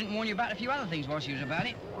 Pity she didn't warn you about a few other things while she was about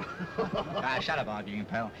it. Shut up arguing,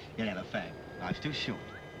 pal. You'll have a fag. Life's too short.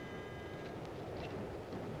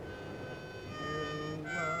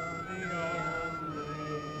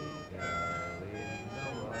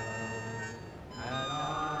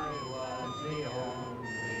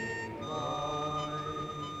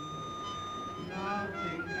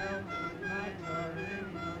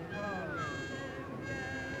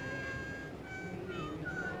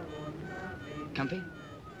 Comfy?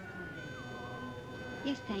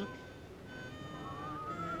 Yes, thanks.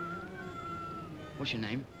 What's your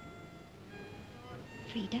name?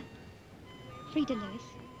 Frida. Frida Lewis.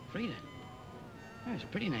 Frida? Oh, it's a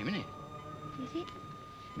pretty name, isn't it? Is it?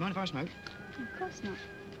 You mind if I smoke? Of course not.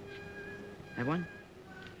 Have one?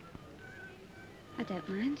 I don't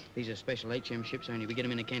mind. These are special H.M. ships only. We get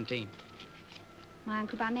them in the canteen. My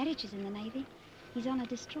uncle by marriage is in the Navy. He's on a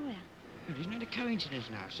destroyer. Oh, isn't that a coincidence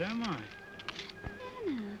now? So am I.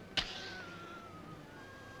 No.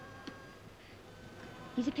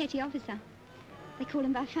 He's a petty officer. They call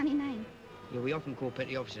him by a funny name. Yeah, we often call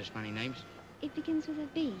petty officers funny names. It begins with a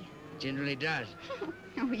B. Generally does.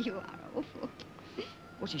 Oh, you are awful.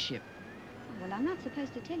 What's your ship? Oh, well, I'm not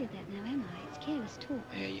supposed to tell you that now, am I? It's careless talk.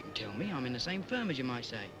 Yeah, you can tell me. I'm in the same firm as you might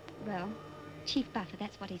say. Well, Chief Buffer,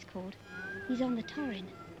 that's what he's called. He's on the Torrin.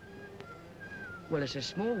 Well, it's a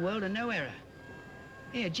small world and no error.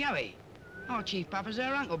 Here, Joey. Our Chief Buffer's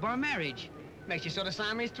her uncle by marriage. Makes you sort of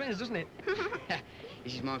Siamese twins, doesn't it?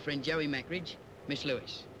 This is my friend Joey Mackridge, Miss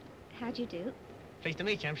Lewis. How'd you do? Pleased to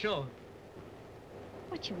meet you, I'm sure.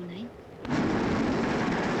 What's your name?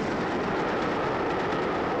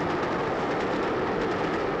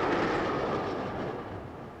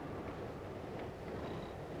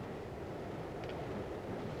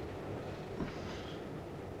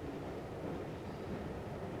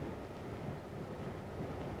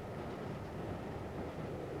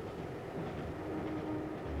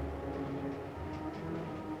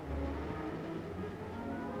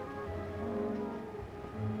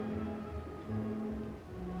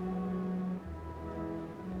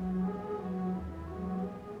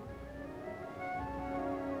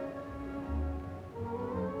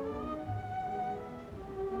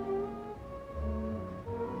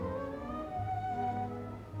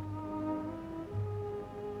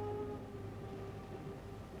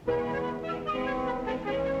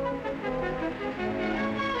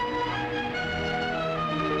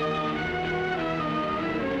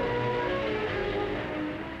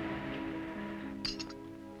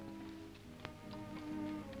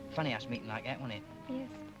 Funny us meeting like that, wasn't it? Yes.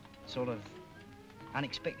 Sort of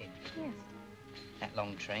unexpected. Yes. That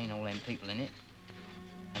long train, all them people in it.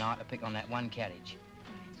 And I had to pick on that one carriage.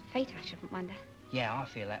 Well, it's fate, I shouldn't wonder. Yeah, I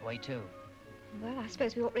feel that way too. Well, I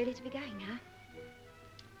suppose we ought really to be going now.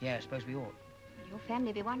 Yeah, I suppose we ought. Well, your family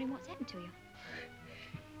will be wondering what's happened to you.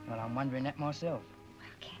 Well, I'm wondering that myself. Well,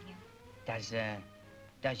 can you?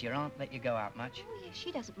 Does your aunt let you go out much? Oh, yes,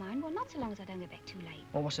 she doesn't mind. Well, not so long as I don't get back too late.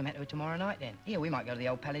 Well, what's the matter with tomorrow night, then? Here, we might go to the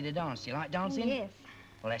old Palais de Dance. Do you like dancing? Oh, yes.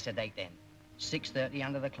 Well, that's a date, then. 6:30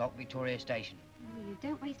 under the clock, Victoria Station. Oh, you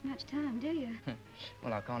don't waste much time, do you?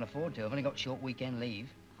 Well, I can't afford to. I've only got short weekend leave.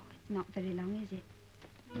 Oh, it's not very long, is it?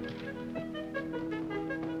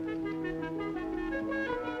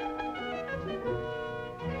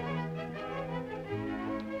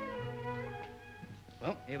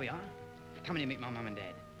 Well, here we are. Come in and meet my mum and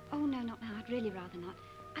dad. Oh, no, not now. I'd really rather not.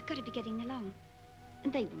 I got to be getting along.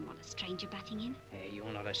 And they wouldn't want a stranger butting in. Hey,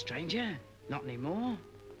 you're not a stranger. Not anymore.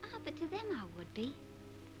 Ah, but to them I would be.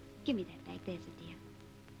 Give me that bag, there's a dear.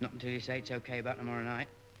 Not until you say it's okay about tomorrow night.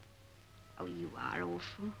 Oh, you are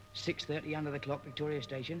awful. 6:30 under the clock, Victoria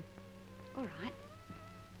Station. All right.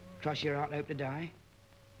 Cross your heart, hope to die.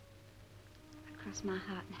 I cross my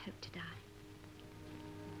heart and hope to die.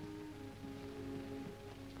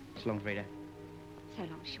 So long, Frida. So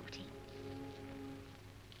long, Shorty.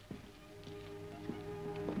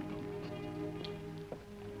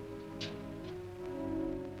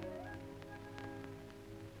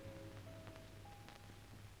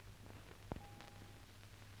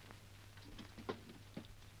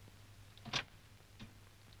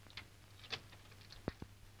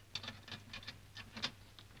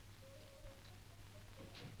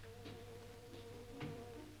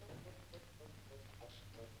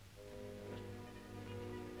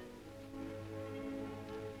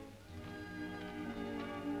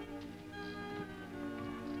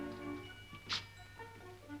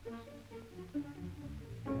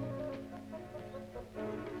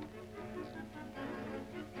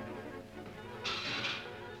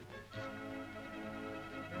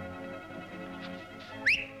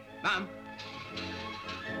 Mum?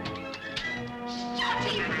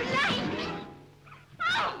 Shorty Blake!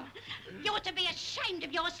 Oh! You ought to be ashamed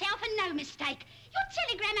of yourself and no mistake. Your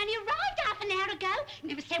telegram only arrived half an hour ago.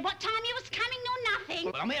 Never said what time you was coming nor nothing.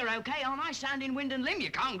 Well, I'm here okay, aren't I? Sound in wind and limb.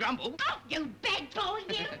 You can't grumble. Oh, you bad boy,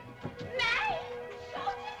 you! May!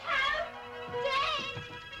 Shorty's home! Dad!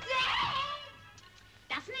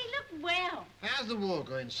 Dad! Doesn't he look well? How's the war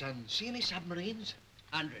going, son? See any submarines?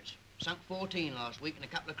 Hundreds. Sunk 14 last week and a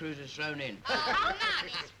couple of cruisers thrown in. Oh, Mum,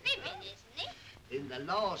 he's fibbing, isn't he? In the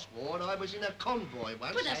last war, I was in a convoy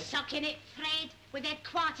once. Put a sock in it, Fred. We've had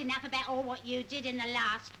quite enough about all what you did in the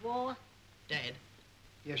last war. Dad,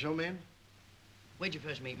 Yes, old man? where'd you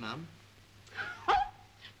first meet Mum?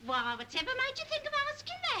 Why, whatever made you think of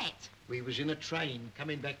asking that? We was in a train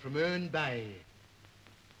coming back from Herne Bay.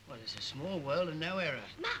 Well, it's a small world and no error.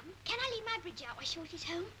 Mum, can I leave my bridge out while Shorty's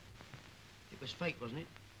home? It was fate, wasn't it?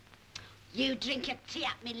 You drink your tea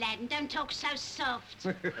up, me lad, and don't talk so soft.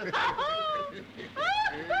 They're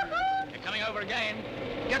coming over again.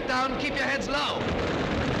 Get down, keep your heads low.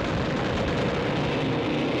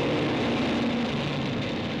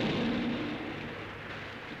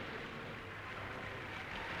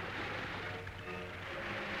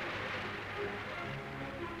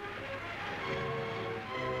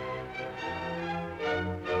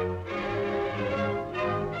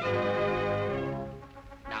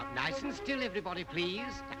 Now, nice and still, everybody, please.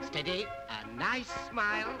 Steady. A nice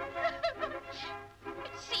smile.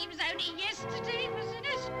 It seems only yesterday it was in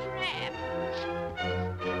a scrap.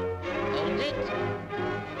 Hold it.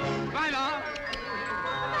 Bye, Mom.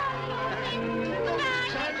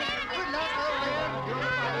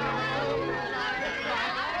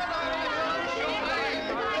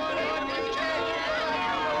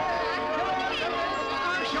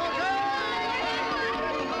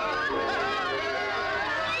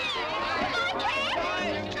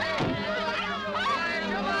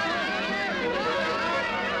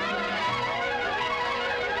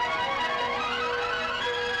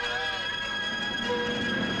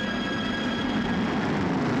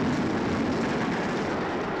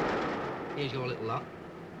 Here's your little lot.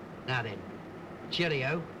 Now then,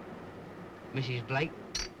 cheerio, Mrs. Blake.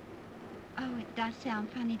 Oh, it does sound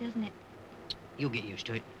funny, doesn't it? You'll get used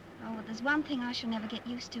to it. Oh, well, there's one thing I shall never get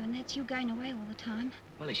used to, and that's you going away all the time.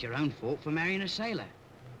 Well, it's your own fault for marrying a sailor.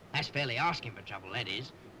 That's fairly asking for trouble, that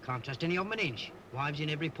is. Can't trust any of 'em an inch. Wives in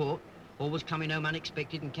every port, always coming home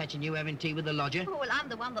unexpected and catching you having tea with the lodger. Oh, well, I'm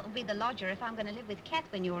the one that'll be the lodger if I'm going to live with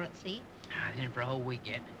Kath when you're at sea. I've been in for a whole week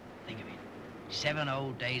yet. Think of it. 7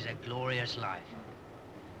 whole days of glorious life.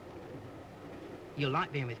 You'll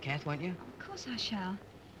like being with Kath, won't you? Of course I shall.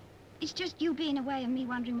 It's just you being away and me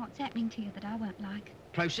wondering what's happening to you that I won't like.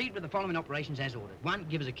 Proceed with the following operations as ordered. 1,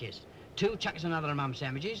 give us a kiss. 2, chuck us another of Mum's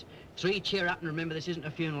sandwiches. 3, cheer up and remember this isn't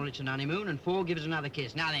a funeral, it's an honeymoon. And 4, give us another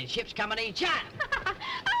kiss. Now then, ship's coming in, chat! Oh,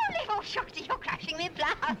 little Shorty, you're crashing me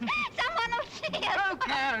blouse. Someone will see us. Oh,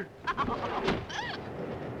 Karen!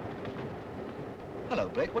 Hello,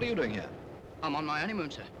 Blake. What are you doing here? I'm on my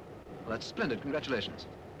honeymoon, sir. Well, that's splendid. Congratulations.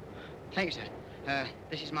 Thank you, sir.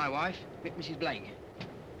 This is my wife, Mrs. Blake.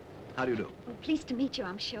 How do you do? Oh, pleased to meet you,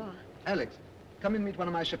 I'm sure. Alex, come and meet one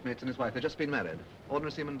of my shipmates and his wife. They've just been married.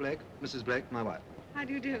 Ordinary Seaman Blake, Mrs. Blake, my wife. How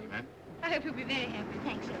do you do? Ma'am. I hope you'll be very happy.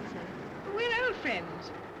 Thanks, Elsa. We're old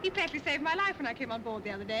friends. He practically saved my life when I came on board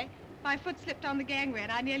the other day. My foot slipped on the gangway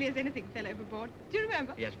and I nearly as anything fell overboard. Do you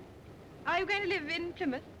remember? Yes. Are you going to live in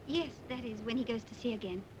Plymouth? Yes, that is, when he goes to sea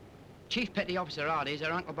again. Chief Petty Officer Hardy is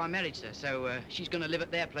her uncle by marriage, sir, so she's going to live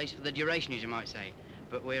at their place for the duration, as you might say.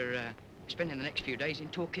 But we're spending the next few days in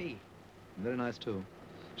Torquay. Very nice, too.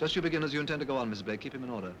 Just you begin as you intend to go on, Mrs. Blake. Keep him in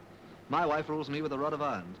order. My wife rules me with a rod of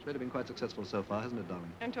iron. It's really been quite successful so far, hasn't it,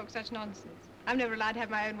 darling? Don't talk such nonsense. I'm never allowed to have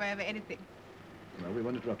my own way over anything. Well, we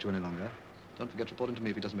won't interrupt you any longer. Don't forget to report him to me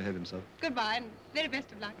if he doesn't behave himself. Goodbye, and very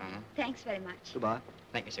best of luck. Thanks very much. Goodbye.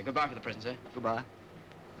 Thank you, sir. Goodbye for the present, sir. Goodbye.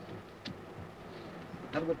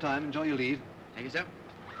 Have a good time. Enjoy your leave. Thank you, sir.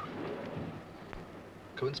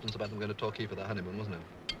 Coincidence about them going to Torquay for their honeymoon, wasn't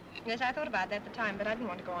it? Yes, I thought about that at the time, but I didn't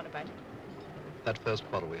want to go on about it. That first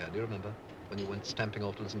quarrel we had, do you remember? When you went stamping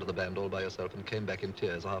off to listen to the band all by yourself and came back in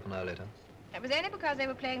tears half an hour later. That was only because they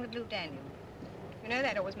were playing the Blue Danube. You know,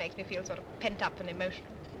 that always makes me feel sort of pent up and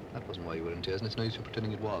emotional. That wasn't why you were in tears, and it's no use you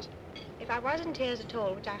pretending it was. If I was in tears at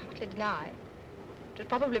all, which I hotly deny, it was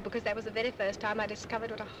probably because that was the very first time I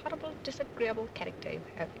discovered what a horrible, disagreeable character you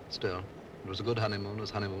have. Still, it was a good honeymoon, as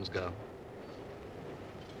honeymoons go.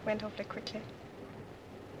 Went awfully quickly.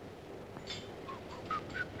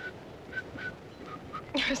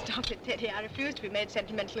 Stop it, Teddy. I refuse to be made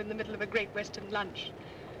sentimental in the middle of a great Western lunch.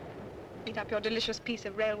 Eat up your delicious piece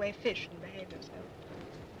of railway fish and behave yourself.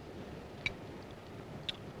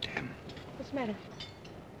 Damn. What's the matter?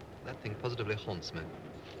 That thing positively haunts me.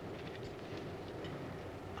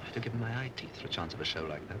 I have to give my eye teeth for a chance of a show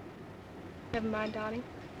like that. Never mind, darling.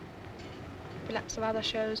 There'll be lots of other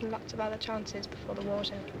shows and lots of other chances before the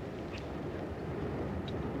war's over.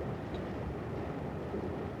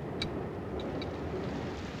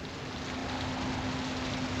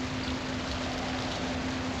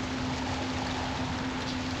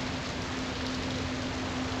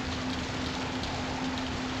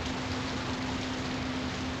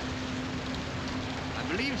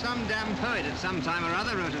 I believe some damn poet at some time or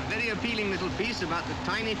other wrote a very appealing little piece about the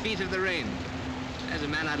tiny feet of the rain. There's a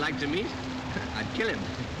man I'd like to meet. I'd kill him.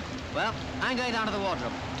 Well, I'm going down to the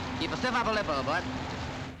wardrobe. Keep a stiff upper lip, old boy.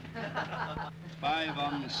 5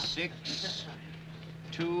 on 6,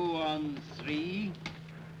 2 on 3,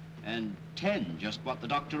 and 10, just what the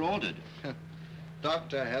doctor ordered.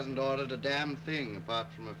 Doctor hasn't ordered a damn thing apart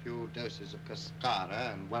from a few doses of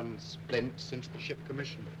cascara and 1 splint since the ship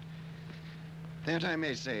commissioned. That, I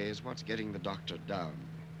may say, is what's getting the doctor down.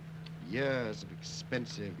 Years of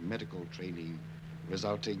expensive medical training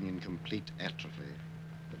resulting in complete atrophy.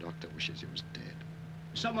 The doctor wishes he was dead.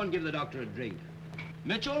 Someone give the doctor a drink.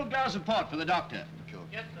 Mitchell, glass of port for the doctor. Sure.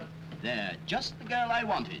 Yes, sir. There, just the girl I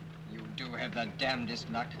wanted. You do have the damnedest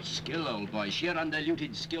luck. Skill, old boy, sheer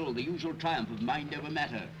undiluted skill, the usual triumph of mind over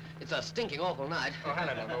matter. It's a stinking awful night. Oh,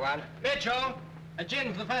 hello, number one. Mitchell, a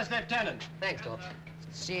gin for the first lieutenant. Thanks, Torp.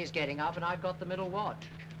 Sea's getting up and I've got the middle watch.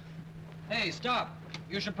 Hey, stop.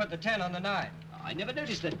 You should put the 10 on the 9. I never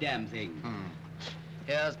noticed the damn thing.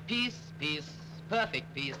 Here's peace, peace,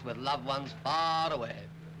 perfect peace with loved ones far away.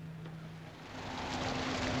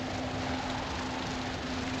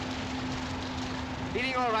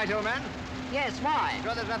 Feeling all right, old man? Yes, why?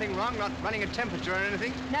 Sure there's nothing wrong, not running a temperature or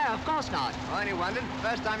anything? No, of course not. I only wondered.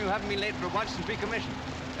 First time you haven't been late for a watch since pre-commission.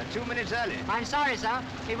 2 minutes early. I'm sorry, sir.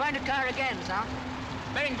 It won't occur again, sir.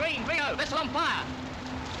 Bearing green, Rio, vessel on fire.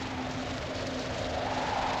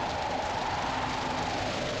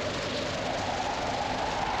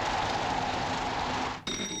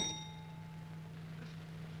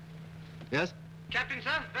 Yes? Captain,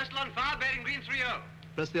 sir, vessel on fire, bearing green 30.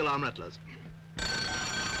 Press the alarm rattlers.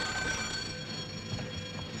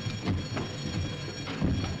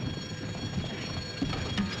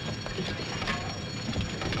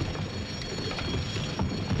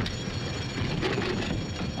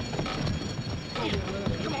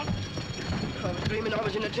 Dreaming I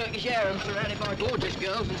was in a Turkish harem surrounded by gorgeous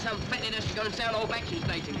girls and some fattiness to go and sound old action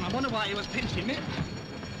stating. I wonder why he was pinching me.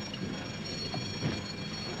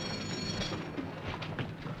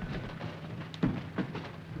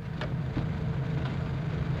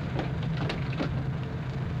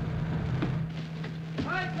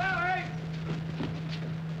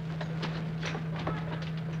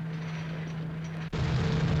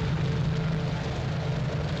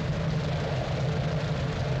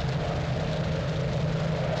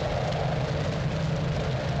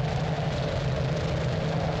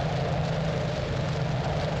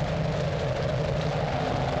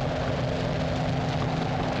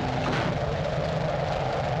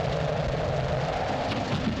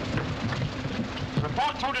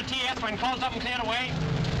 Report to TS when called up and cleared away.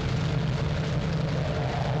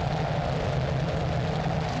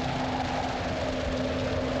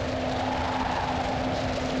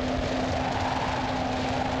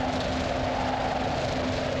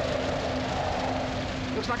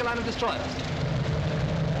 Looks like a line of destroyers.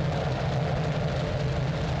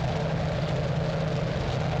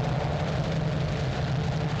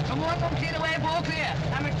 one gun cleared away, ball clear.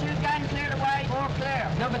 Number 2 gun cleared away, ball clear.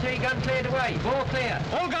 Number 3 gun cleared away, ball clear.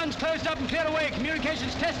 All guns closed up and cleared away.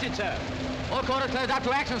 Communications tested, sir. All quarters closed up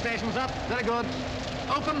to action stations, sir. Very good.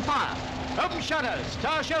 Open fire. Open shutters.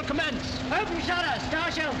 Star shell commence. Open shutters.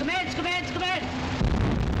 Star shell. Commence, commence, commence.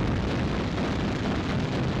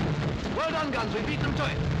 Well done, guns. We beat them to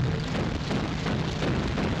it.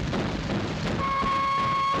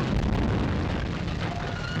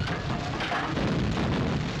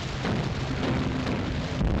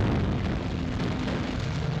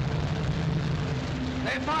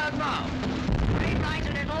 They fired now. Green right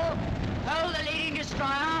a little. Hold the leading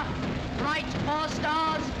destroyer. Right 4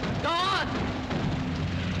 stars. Go on.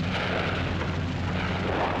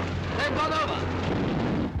 They've gone over.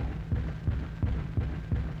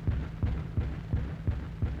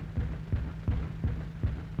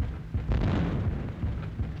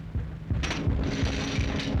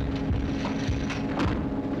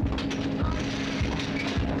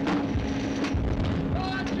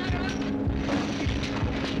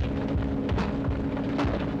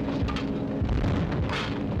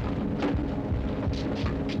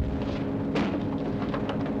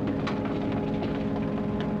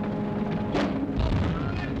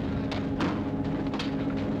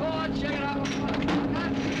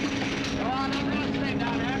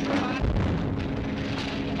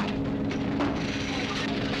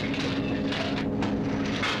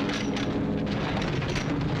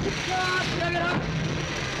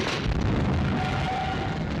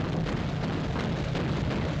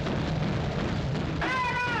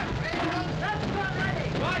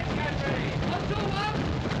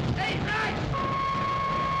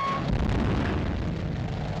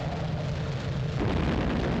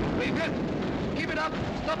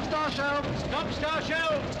 Stop star shell! Stop star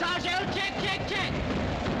shell! Star shell, check, check, check!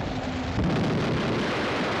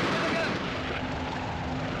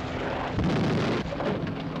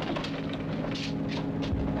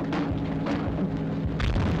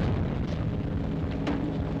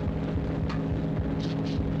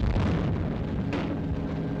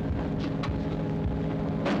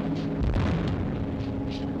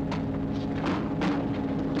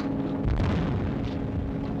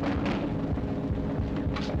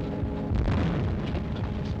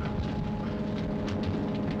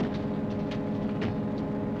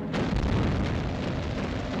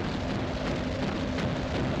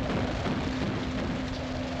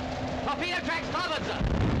 Torpedo track starboard, sir.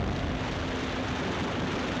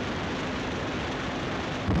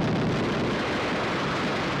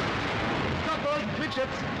 Stop board, quick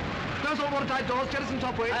ships. Close all watertight doors, jettison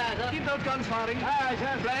topway. Keep those guns firing. Flags,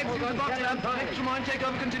 use the box lamp. Next to mine, take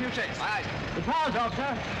over, continue chase. Aye. The power's off,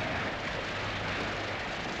 sir.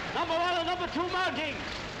 Number 1 and number 2 mounting.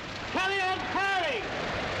 Carry on firing.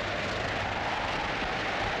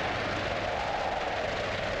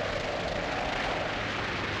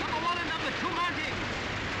 Number 1 and number 2 mounting.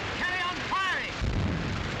 Carry on firing.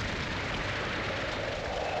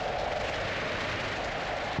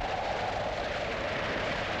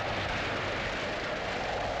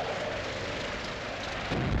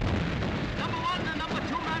 Number 1 and number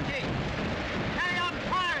 2 mounting. Carry on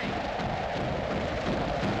firing.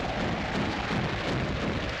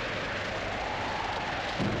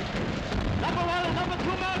 Number 1 and number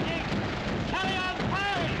 2 mounting. Carry on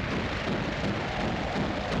firing.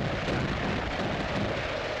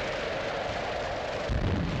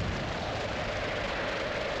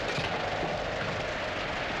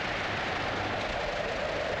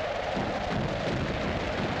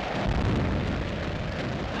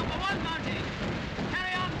 Number 1 mounting.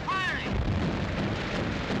 Carry on firing.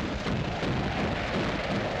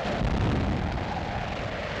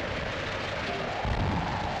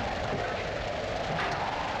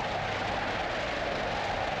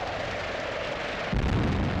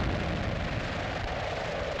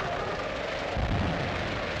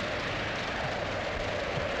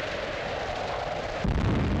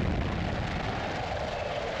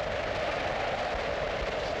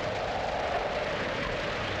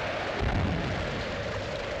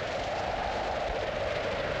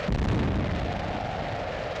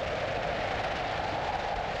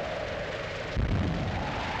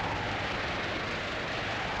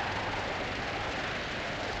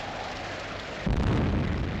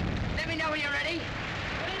 Let me know when you're ready.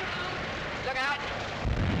 Look out.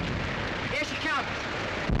 Here she comes.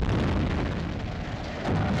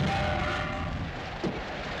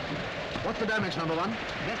 What's the damage, number 1?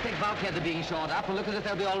 Best think bulkheads are being shored up. Will look as if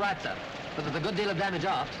they'll be all right, sir. But there's a good deal of damage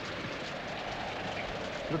aft.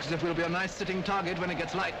 Looks as if we'll be a nice sitting target when it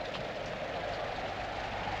gets light.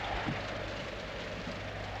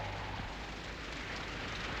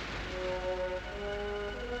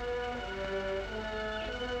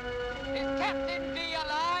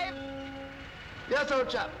 Yes, old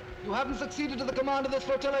chap. You haven't succeeded to the command of this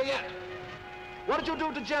flotilla yet. What did you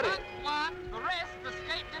do to Jerry? One, the rest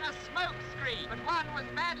escaped in a smoke screen, but one was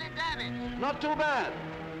badly damaged. Not too bad.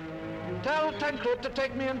 Tell Tancred to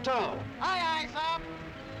take me in tow. Aye, aye, sir.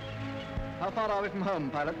 How far are we from home,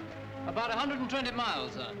 pilot? About 120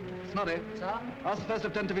 miles, sir. Snoddy. Sir? Ask the first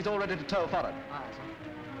lieutenant if he's all ready to tow forward. Aye,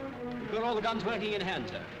 sir. We've got all the guns working in hand,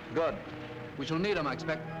 sir. Good. We shall need them, I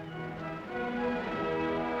expect.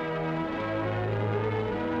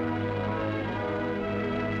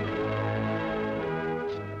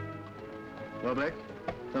 Well, Blake,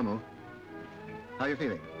 don't move. How are you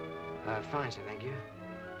feeling? Fine, sir, thank you.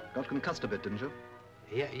 Got concussed a bit, didn't you?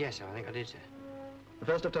 Yes, sir, I think I did, sir. The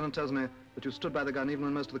first lieutenant tells me that you stood by the gun even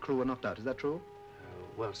when most of the crew were knocked out. Is that true?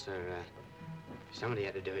 Well, sir, somebody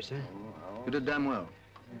had to do it, sir. You did damn well.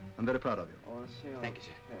 I'm very proud of you. Thank you,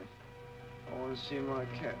 sir. I want to see my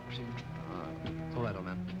captain. All right, old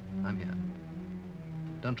man. I'm here.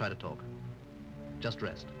 Don't try to talk. Just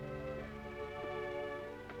rest.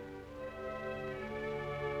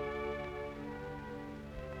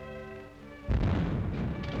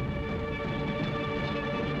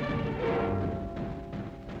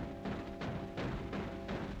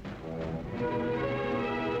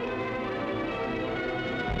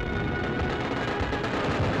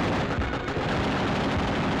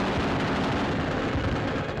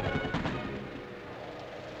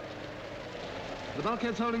 The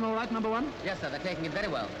bulkhead's holding all right, number one? Yes, sir, they're taking it very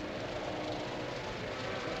well.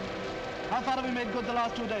 How far have we made good the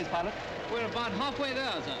last 2 days, pilot? We're about halfway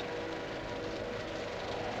there, sir.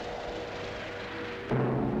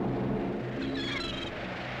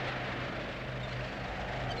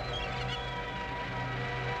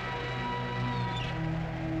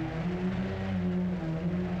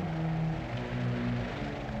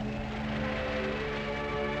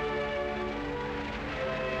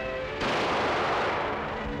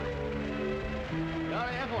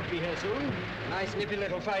 Be here soon. Nice, nippy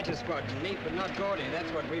little fighter squadron. Neat, but not gaudy.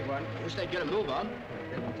 That's what we want. I wish they'd get a move on.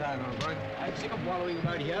 Getting time, old boy. I'm sick of wallowing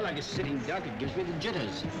about here like a sitting duck. It gives me the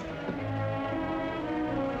jitters.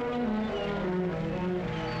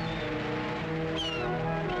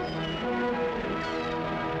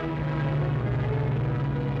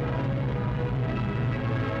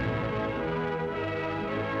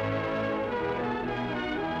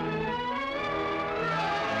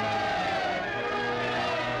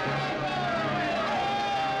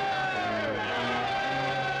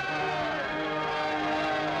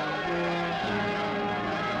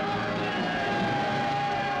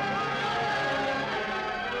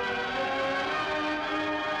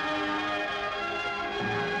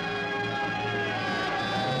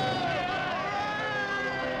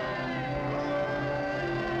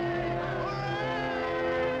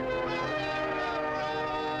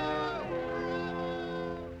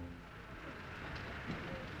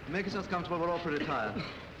 Make yourselves comfortable. We're all pretty tired.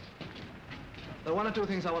 There are one or two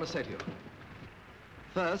things I want to say to you.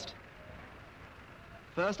 First,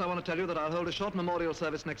 I want to tell you that I'll hold a short memorial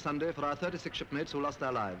service next Sunday for our 36 shipmates who lost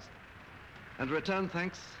their lives. And return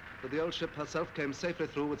thanks that the old ship herself came safely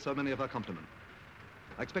through with so many of her complement.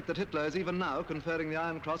 I expect that Hitler is even now conferring the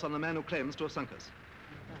Iron Cross on the man who claims to have sunk us.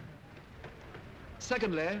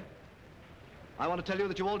 Secondly, I want to tell you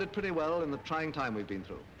that you all did pretty well in the trying time we've been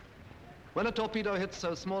through. When a torpedo hits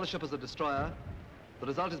so small a ship as a destroyer, the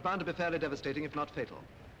result is bound to be fairly devastating, if not fatal.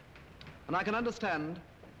 And I can understand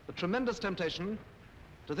the tremendous temptation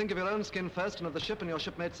to think of your own skin first and of the ship and your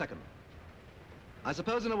shipmates second. I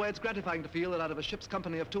suppose in a way it's gratifying to feel that out of a ship's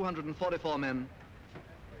company of 244 men,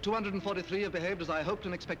 243 have behaved as I hoped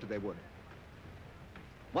and expected they would.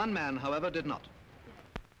 One man, however, did not.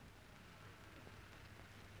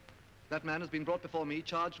 That man has been brought before me,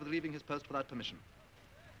 charged with leaving his post without permission.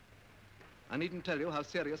 I needn't tell you how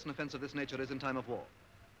serious an offense of this nature is in time of war,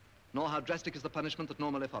 nor how drastic is the punishment that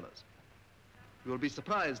normally follows. You will be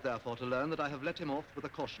surprised, therefore, to learn that I have let him off with a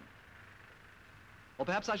caution. Or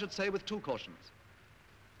perhaps I should say with two cautions.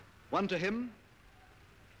 One to him,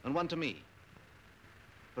 and one to me.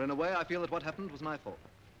 For in a way, I feel that what happened was my fault.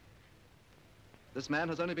 This man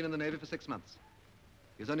has only been in the Navy for 6 months.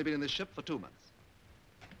 He's only been in this ship for 2 months.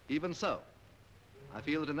 Even so, I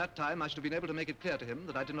feel that in that time I should have been able to make it clear to him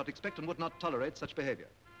that I did not expect and would not tolerate such behavior.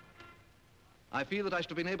 I feel that I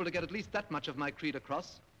should have been able to get at least that much of my creed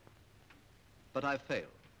across, but I've failed.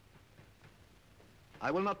 I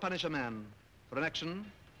will not punish a man for an action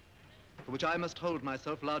for which I must hold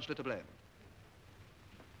myself largely to blame.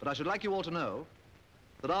 But I should like you all to know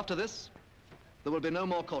that after this, there will be no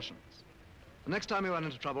more cautions. The next time you run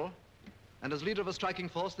into trouble, and as leader of a striking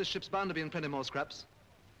force, this ship's bound to be in plenty more scraps,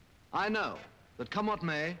 I know that come what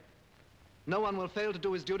may, No one will fail to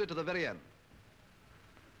do his duty to the very end.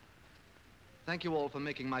 Thank you all for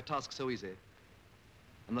making my task so easy.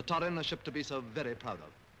 And the Torrin, a ship to be so very proud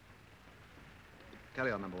of.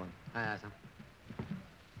 Carry on, number one. Aye, aye, sir.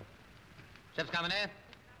 Ship's coming in.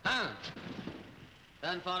 Turn.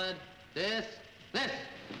 Turn forward. This.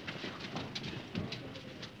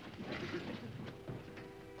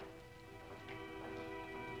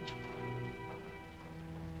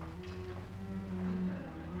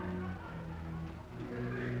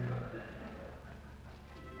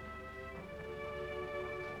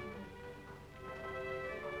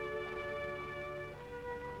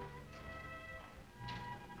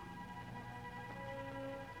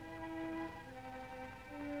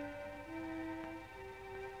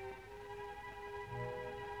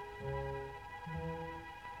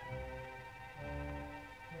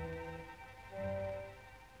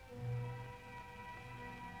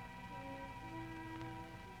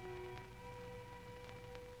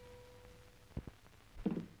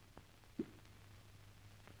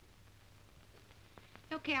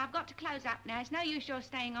 Okay, I've got to close up now. It's no use your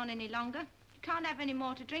staying on any longer. You can't have any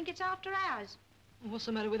more to drink. It's after hours. Well, what's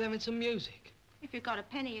the matter with having some music? If you've got a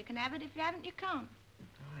penny, you can have it. If you haven't, you can't.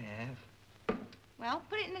 I have. Well,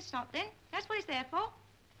 put it in the slot then. That's what it's there for.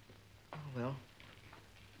 Oh, well.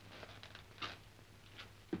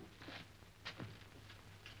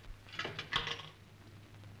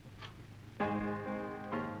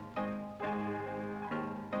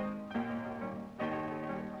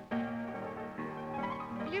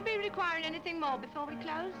 Will you be requiring anything more before we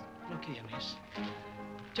close? Look here, miss.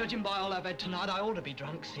 Judging by all I've had tonight, I ought to be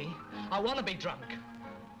drunk, see? I want to be drunk.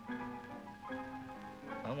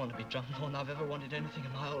 I want to be drunk more than I've ever wanted anything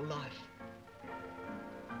in my whole life.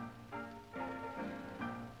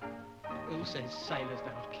 Who says sailors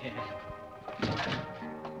don't care?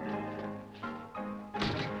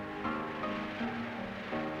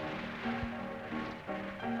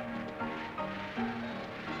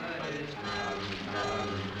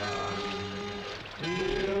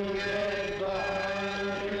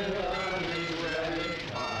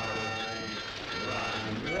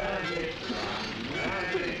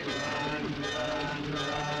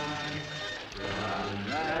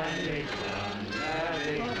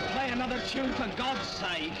 Tune, for God's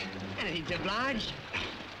sake. Anything to oblige.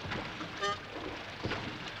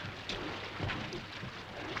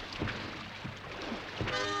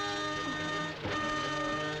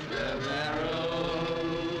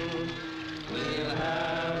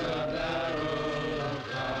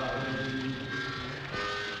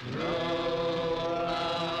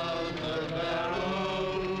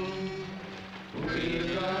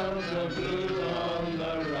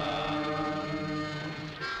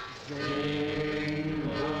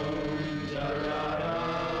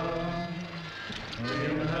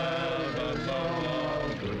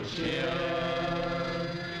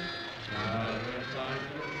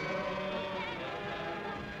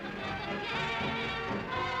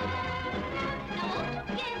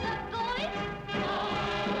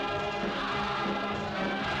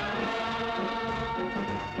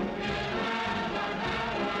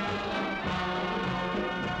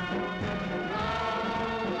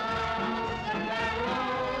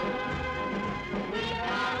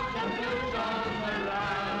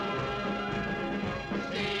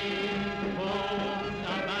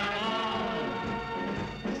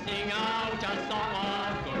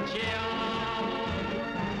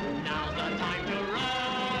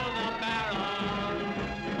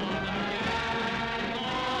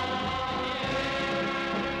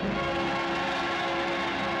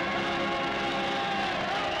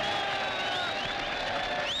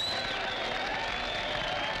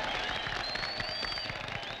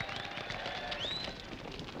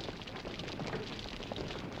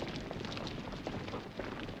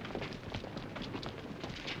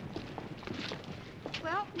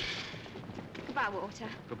 Walter.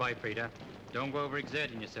 Goodbye, Frida. Don't go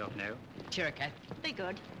overexerting yourself now. Sure, okay. Be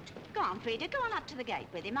good. Go on, Frida. Go on up to the gate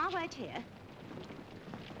with him. I'll wait here.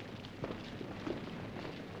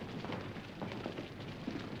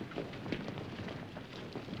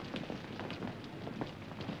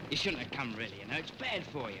 You shouldn't have come, really, you know. It's bad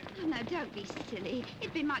for you. Oh, no, don't be silly.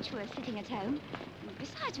 It'd be much worse sitting at home.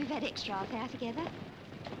 Besides, we've had extra half hour together.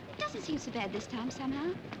 It doesn't seem so bad this time,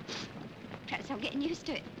 somehow. Perhaps I'm getting used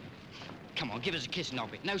to it. Come on, give us a kiss and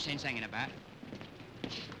knob it. No sense hanging about.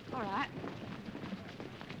 All right.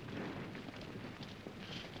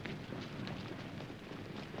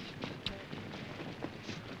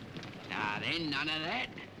 Now then, none of that.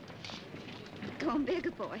 Go on, be a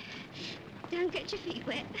good boy. Don't get your feet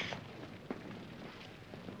wet.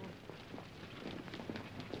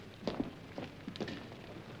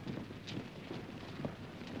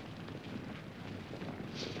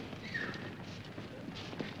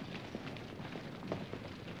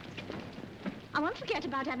 won't forget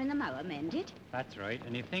about having the mower mended. That's right.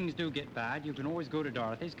 And if things do get bad, you can always go to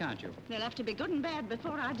Dorothy's, can't you? They'll have to be good and bad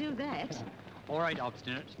before I do that. All right,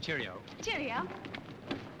 obstinate. Cheerio. Cheerio.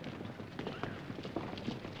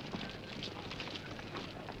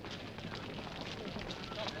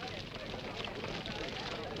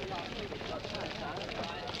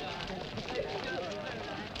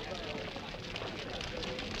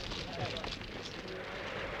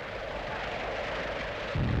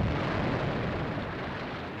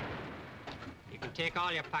 Take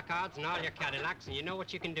all your Packards and all your Cadillacs, and you know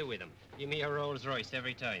what you can do with them. Give me a Rolls Royce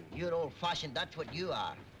every time. You're old-fashioned, that's what you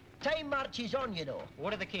are. Time marches on, you know.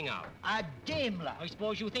 What are the king of? A Daimler. I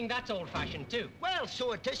suppose you think that's old-fashioned, too. Well,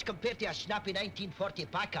 so it is compared to a snappy 1940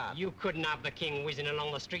 Packard. You couldn't have the king whizzing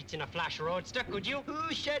along the streets in a flash roadster, could you?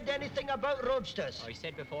 Who said anything about roadsters? I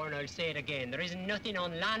said before, and I'll say it again. There isn't nothing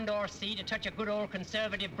on land or sea to touch a good old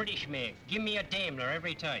conservative British make. Give me a Daimler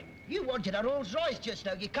every time. You wanted a Rolls Royce just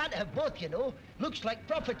now. You can't have both, you know. Looks like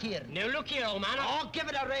profiteering. Now, look here, old man. Oh, give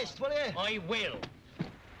it a rest, will you? I will.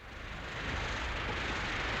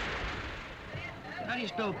 How do you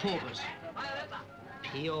spell paupers?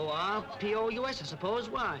 P-O-R-P-O-U-S, I suppose.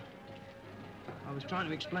 Why? I was trying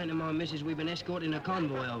to explain to my missus we've been escorting a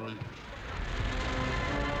convoy of them.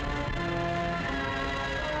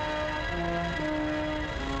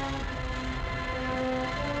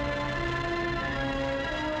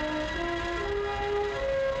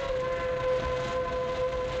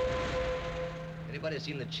 Anybody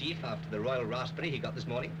seen the chief after the royal raspberry he got this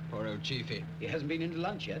morning? Poor old chiefy. He hasn't been into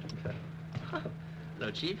lunch yet. Hello,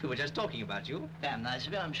 Chief. We were just talking about you. Damn nice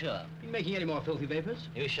of you, I'm sure. You making any more filthy vapors?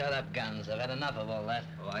 You shut up, Guns. I've had enough of all that.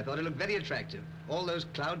 Oh, I thought it looked very attractive. All those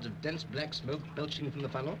clouds of dense black smoke belching from the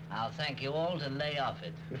funnel. I'll thank you all to lay off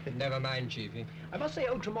it. Never mind, Chiefy. I must say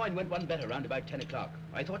old Tremaine went one better round about 10 o'clock.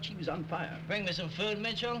 I thought she was on fire. Bring me some food,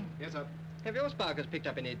 Mitchell. Yes, sir. Have your Sparkers picked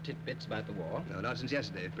up any tidbits about the war? No, not since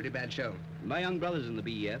yesterday. Pretty bad show. My young brother's in the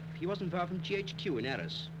BEF. He wasn't far from GHQ in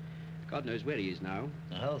Arras. God knows where he is now.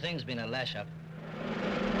 The whole thing's been a lash-up.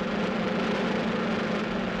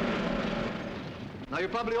 Now, you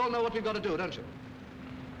probably all know what we've got to do, don't you?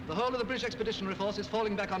 The whole of the British Expeditionary Force is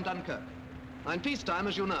falling back on Dunkirk. Now, in peacetime,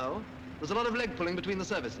 as you know, there's a lot of leg pulling between the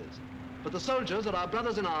services. But the soldiers are our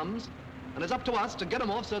brothers in arms, and it's up to us to get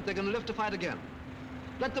them off so that they can live to fight again.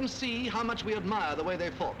 Let them see how much we admire the way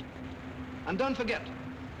they fought. And don't forget,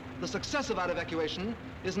 the success of our evacuation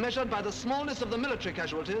is measured by the smallness of the military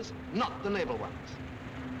casualties, not the naval ones.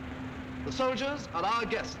 The soldiers are our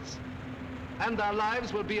guests, and their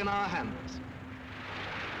lives will be in our hands.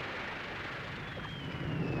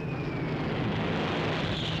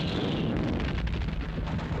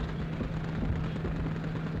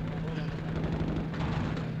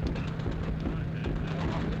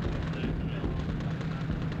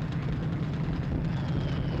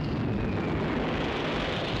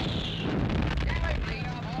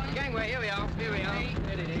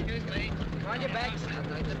 Mind your bags.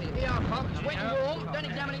 Here, Pop. It's wet and warm. Don't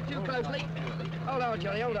examine it too closely. Hold on,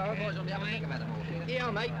 Johnny, hold on.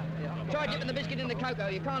 Here, mate. Try dipping the biscuit in the cocoa.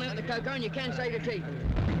 You can't hurt the cocoa and you can save your teeth.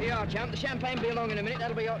 Here, chump. The champagne will be along in a minute.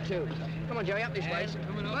 That'll be hot, too. Come on, Joey, up this way.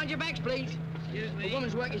 Mind your bags, please. A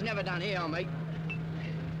woman's work is never done. Here, mate.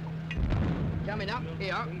 Coming up.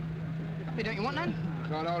 Here. Hey, don't you want none?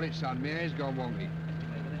 Can't hold it, son. My hair's gone wonky.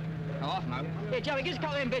 Go off, Mo. Here, Joey, give us a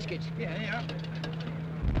couple of them biscuits. Yeah, here.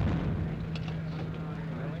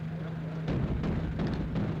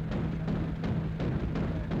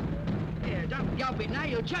 Don't yelp it now,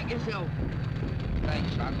 you'll chuck yourself.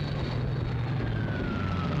 Thanks, son.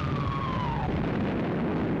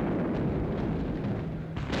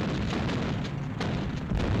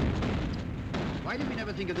 Why did we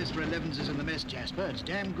never think of this for 11s in the mess, Jasper? It's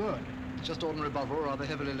damn good. It's just ordinary bottle, rather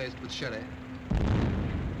heavily laced with sherry.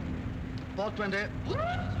 Port 20.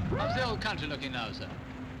 How's the old country looking now, sir?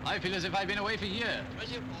 I feel as if I've been away for years.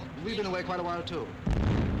 We've been away quite a while, too.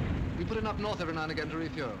 We put in up north every now and again to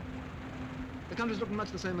refuel. The country's looking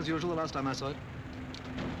much the same as usual the last time I saw it.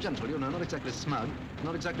 Gentle, you know, not exactly smug,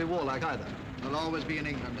 not exactly warlike either. They'll always be in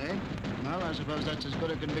England, eh? Well, I suppose that's as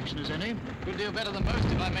good a conviction as any. Good deal better than most,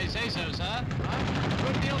 if I may say so, sir.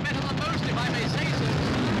 Good deal better than most, if I may say so,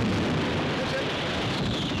 sir.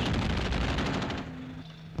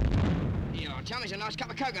 Here, chum, it's a nice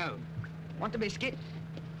cup of cocoa. Want the biscuit?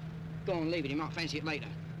 Go on, leave it. You might fancy it later.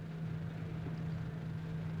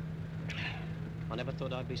 I never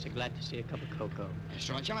thought I'd be so glad to see a cup of cocoa. That's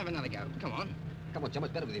right, chum, have another go. Come on. Come on, chum,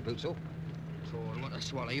 it's better with your boots off. Torrin, what a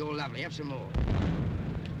swallow. You're lovely. Have some more.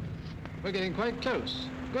 We're getting quite close.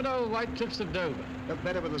 Good old white cliffs of Dover. Look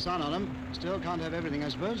better with the sun on them. Still can't have everything, I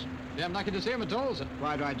suppose. Yeah, I'm lucky to see them at all, sir.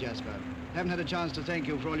 Quite right, Jasper. Haven't had a chance to thank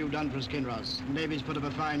you for all you've done for Skinross. The Navy's put up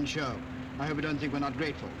a fine show. I hope you don't think we're not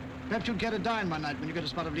grateful. Perhaps you'd care to dine one night when you get a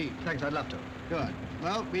spot of leave. Thanks, I'd love to. Good.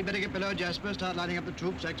 Well, we'd better get below Jasper, start lining up the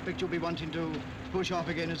troops. I expect you'll be wanting to push off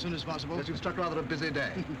again as soon as possible. Yes, you've struck rather a busy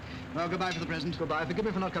day. Well, goodbye for the present. Goodbye. Forgive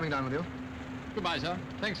me for not coming down with you. Goodbye, sir.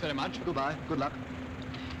 Thanks very much. Goodbye. Good luck.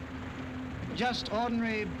 Just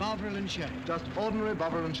ordinary Bovril and sherry. Just ordinary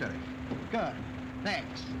Bovril and sherry. Good.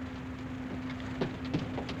 Thanks.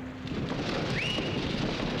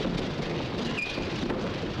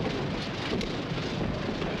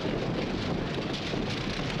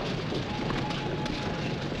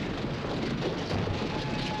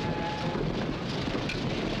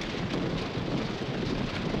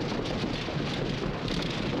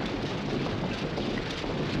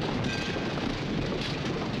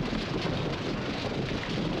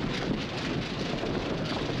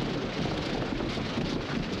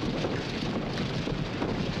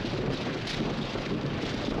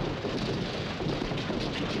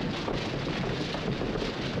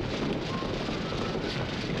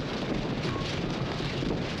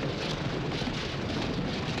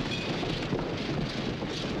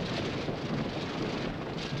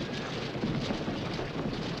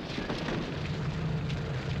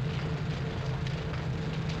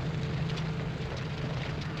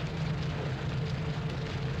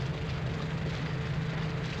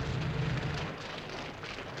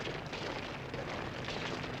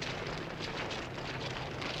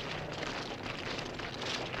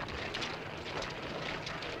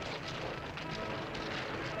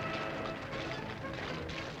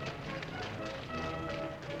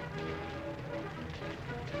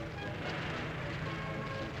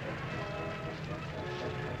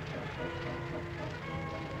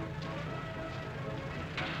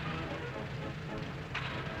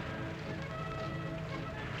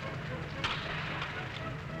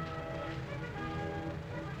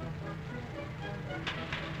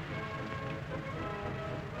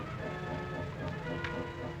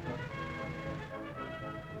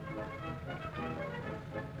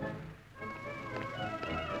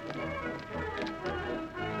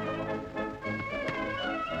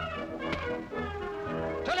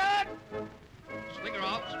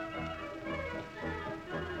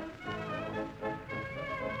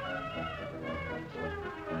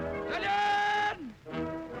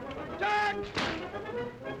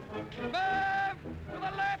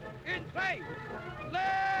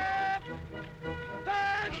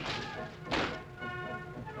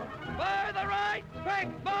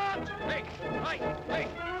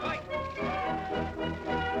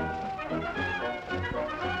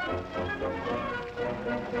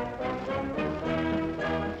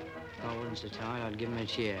 So tired, I'd give him a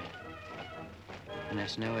cheer. And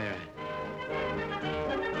that's no error.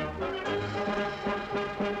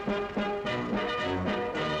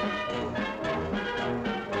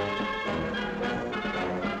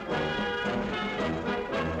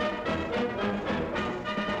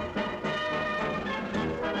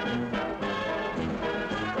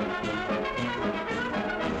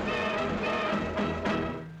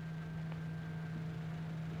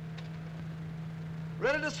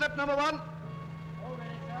 Ready to slip, number one?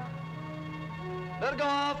 Let it go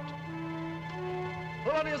aft.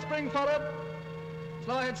 Pull on your spring forward.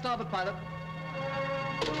 Slow ahead, starboard, pilot.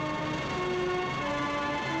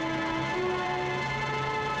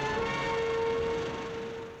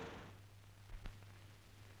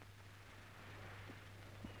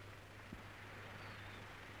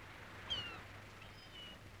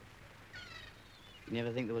 You'd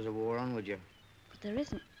never think there was a war on, would you? But there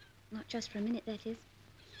isn't. Not just for a minute, that is.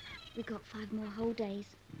 We've got 5 more whole days.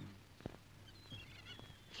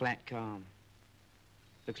 Flat calm.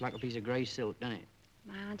 Looks like a piece of grey silk, doesn't it?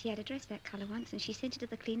 My auntie had a dress that colour once, and she sent it to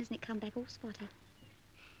the cleaners and it come back all spotty.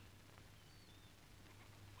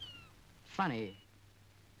 Funny.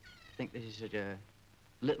 I think this is such a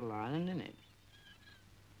little island, isn't it?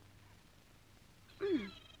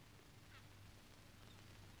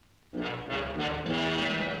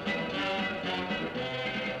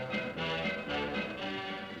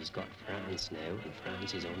 He's got France now, and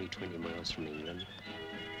France is only 20 miles from England.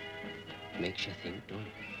 Makes you think, don't it?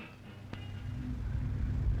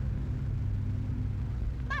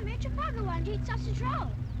 Mummy, Trafalgar won't eat sausage roll.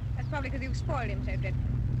 That's probably because you've spoiled him so dreadfully.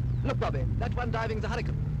 Look, Bobby, that one diving's a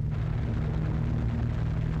hurricane.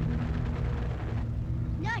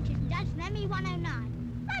 No, it isn't. That's an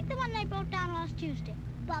ME-109. Like the one they brought down last Tuesday.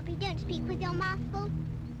 Bobby, don't speak with your mouth full.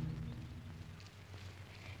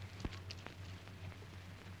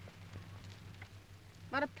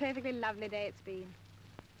 What a perfectly lovely day it's been.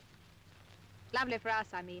 Lovely for us,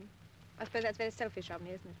 I mean. I suppose that's very selfish of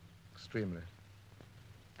me, isn't it? Extremely.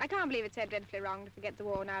 I can't believe it's so dreadfully wrong to forget the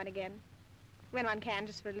war now and again, when one can,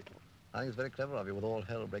 just for a little. I think it's very clever of you, with all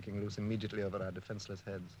hell breaking loose immediately over our defenseless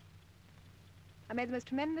heads. I made the most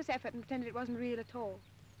tremendous effort and pretended it wasn't real at all.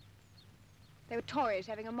 They were Tories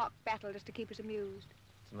having a mock battle just to keep us amused.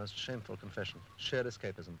 It's the most shameful confession. Sheer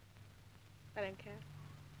escapism. I don't care.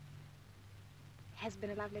 It has been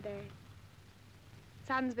a lovely day.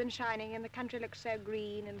 Sun's been shining and the country looks so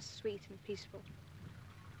green and sweet and peaceful.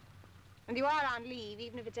 And you are on leave,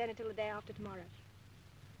 even if it's only till the day after tomorrow.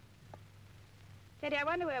 Teddy, I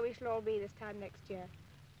wonder where we shall all be this time next year.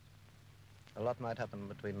 A lot might happen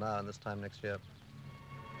between now and this time next year.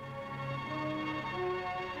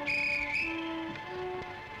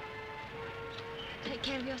 Take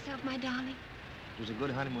care of yourself, my darling. It was a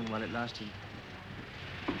good honeymoon while it lasted.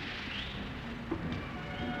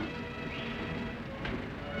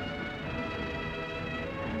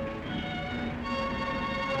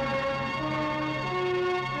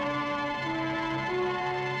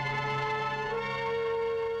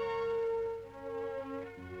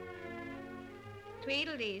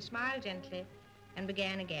 Tweedledee smiled gently and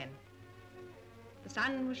began again. The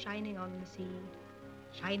sun was shining on the sea,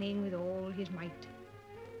 shining with all his might.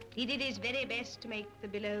 He did his very best to make the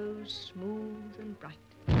billows smooth and bright.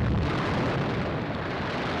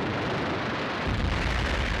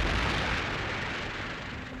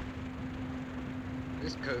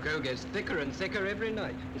 This cocoa gets thicker and thicker every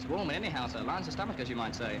night. It's warm in any house, sir. Lines the stomach, as you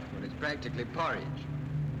might say. Well, it's practically porridge.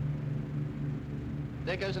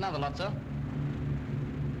 There goes another lot, sir.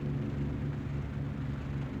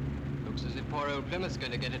 Looks as if poor old Plymouth's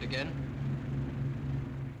going to get it again.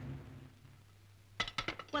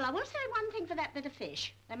 Well, I will say one thing for that bit of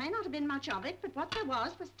fish. There may not have been much of it, but what there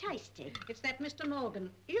was tasty. It's that Mr. Morgan.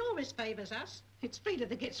 He always favours us. It's Frida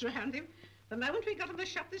that gets round him. The moment we got to the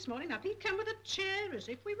shop this morning, up he'd come with a chair as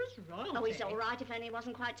if we was royalty. Oh, he's all right if only he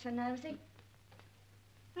wasn't quite so nosy.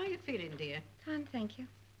 How are you feeling, dear? Fine, thank you.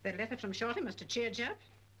 That letter from Shorty must have cheered you up.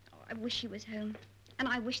 Oh, I wish he was home. And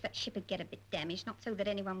I wish that ship would get a bit damaged, not so that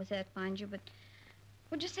anyone was hurt, mind you, but...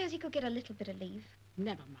 well, just so as he could get a little bit of leave.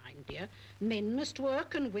 Never mind, dear. Men must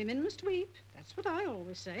work and women must weep. That's what I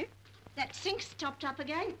always say. That sink's topped up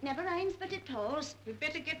again. Never rains, but it pours. We'd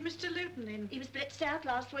better get Mr. Luton in. He was blitzed out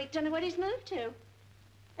last week. Don't know where he's moved to.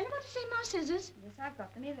 Anyone see my scissors? Yes, I've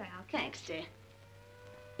got them. Here they are. Thanks, dear.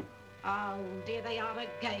 Oh, dear, they are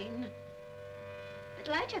again. A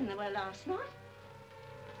bit later than they were last night.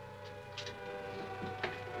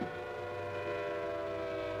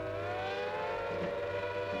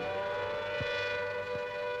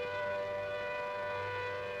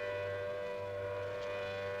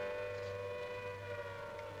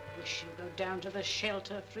 Wish you'd go down to the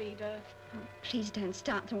shelter, Frida. Oh, please don't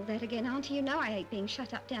start all that again, Auntie. You know I hate being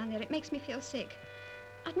shut up down there. It makes me feel sick.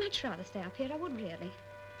 I'd much rather stay up here. I would really.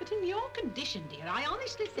 But in your condition, dear, I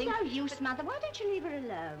honestly think... No use, Mother. Why don't you leave her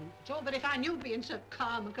alone? It's all but if I knew being so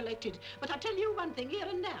calm and collected. But I tell you one thing, here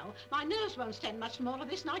and now, my nerves won't stand much more of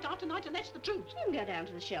this night after night, and that's the truth. You can go down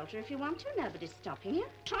to the shelter if you want to. Nobody's stopping you.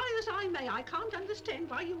 Try as I may, I can't understand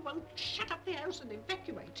why you won't shut up the house and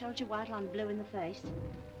evacuate. I told you while I'm blue in the face.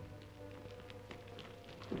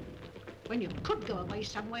 When you could go away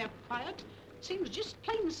somewhere quiet, seems just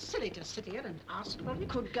plain silly to sit here and ask for it.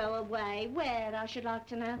 Could go away. Where, I should like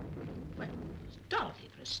to know? Well, Dorothy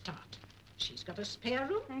for a start. She's got a spare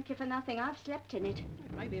room. Thank you for nothing. I've slept in it.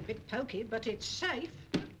 It may be a bit pokey, but it's safe.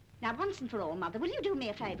 Now, once and for all, Mother, will you do me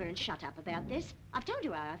a favour and shut up about this? I've told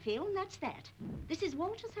you how I feel, and that's that. This is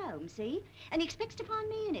Walter's home, see? And he expects to find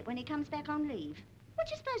me in it when he comes back on leave. What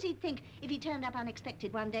do you suppose he'd think if he turned up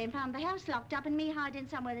unexpected one day and found the house locked up and me hiding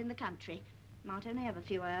somewhere in the country? Might only have a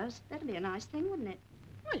few hours. That'd be a nice thing, wouldn't it?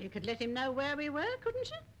 Well, you could let him know where we were, couldn't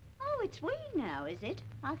you? Oh, it's we now, is it?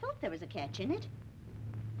 I thought there was a catch in it.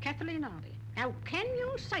 Kathleen Hardy. How can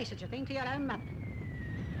you say such a thing to your own mother?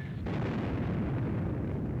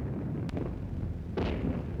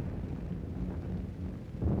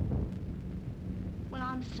 Well,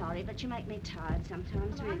 I'm sorry, but you make me tired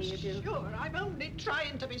sometimes, Well, really, you do. Sure, I'm only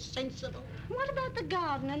trying to be sensible. What about the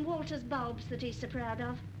garden and Walter's bulbs that he's so proud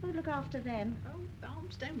of? Who'd look after them? Oh,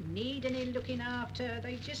 bulbs don't need any looking after.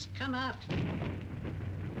 They just come up.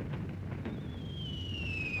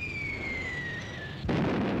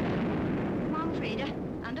 Come on, Frida.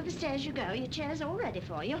 Under the stairs you go. Your chair's all ready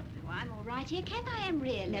for you. Oh, I'm all right here, Kath. I am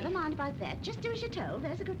really. Never mind about that. Just do as you're told.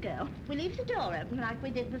 There's a good girl. We leave the door open like we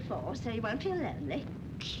did before, so you won't feel lonely.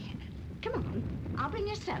 Come on. I'll bring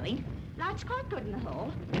your sewing. Light's quite good in the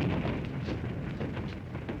hall.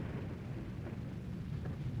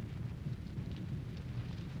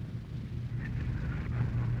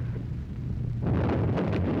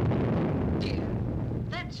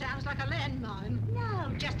 landmine?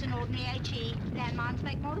 No, just an ordinary HE. Landmines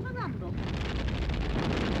make more of a rumble.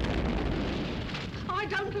 I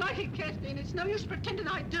don't like it, Kathleen. It's no use pretending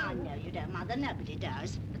I do. I know you don't, Mother. Nobody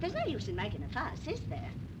does. But there's no use in making a fuss, is there?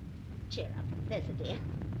 Cheer up. There's the dear.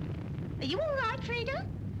 Are you all right, Frida?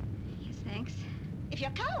 Yes, thanks. If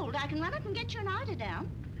you're cold, I can run up and get you an eider-down.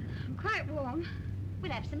 I'm quite warm.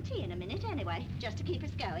 We'll have some tea in a minute anyway, just to keep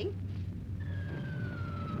us going.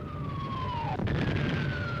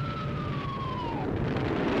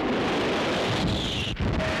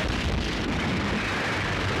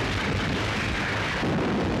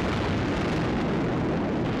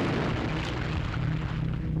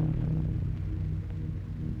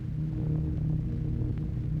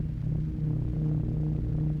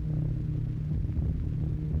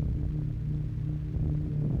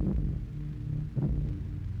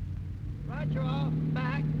 Right you are.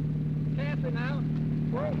 Back. Carefully now.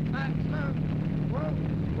 Whoa, back, slow. Whoa,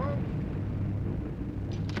 whoa.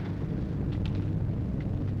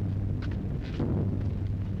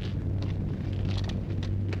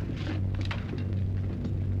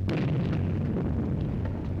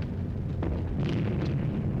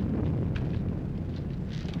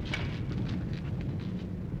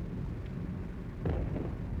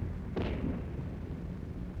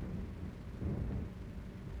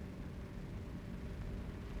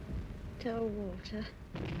 Tell Walter.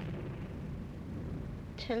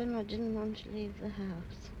 Tell him I didn't want to leave the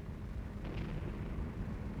house.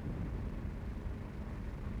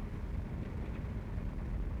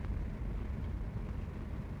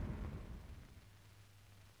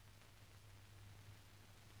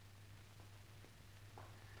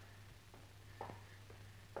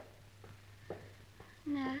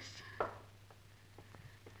 Nurse.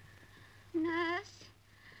 Nurse.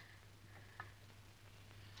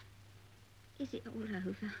 Is it all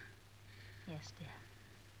over? Yes, dear.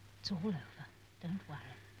 It's all over. Don't worry.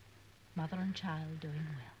 Mother and child doing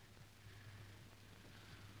well.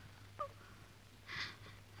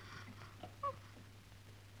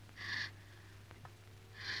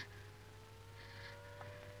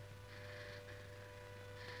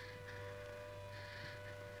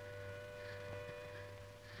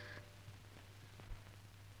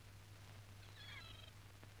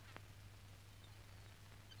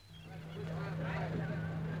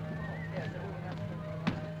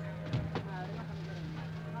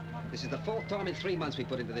 This is the 4th time in 3 months we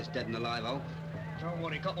put into this dead and alive hole. Don't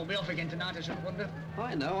worry, Cop will be off again tonight, I shouldn't wonder.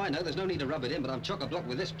 I know. There's no need to rub it in, but I'm chock-a-block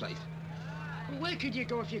with this place. Where could you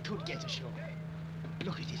go if you could get ashore?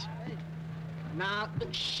 Look at it.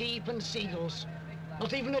 Nothing, sheep and seagulls.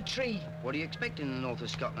 Not even a tree. What do you expect in the north of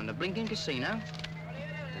Scotland? A blinking casino?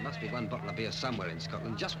 There must be one bottle of beer somewhere in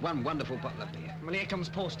Scotland. Just one wonderful bottle of beer. Well, here comes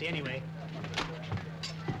Posty, anyway.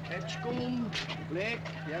 Edgecombe, Blake,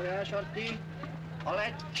 here we are, Shorty. All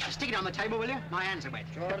right. Stick it on the table, will you? My hands are wet.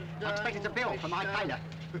 Jordan, I expect it's a bill for my tailor.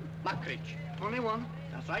 Muckridge. Only one.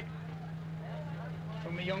 That's right.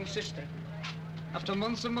 From my young sister. After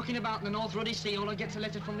months of mucking about in the North Ruddy Sea, all I get's a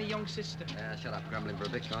letter from my young sister. Shut up, grumbling for a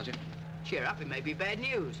bit, can't you? Cheer up, it may be bad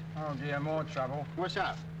news. Oh, dear, more trouble. What's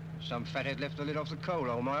up? Some fathead left the lid off the coal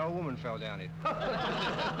hole. My old woman fell down it.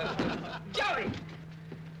 Joey!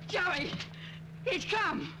 Joey! It's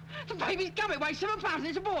come! The baby's come. It weighs 7 pounds and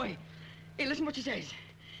it's a boy. Here, listen what she says.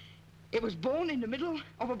 It was born in the middle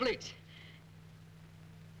of a blitz.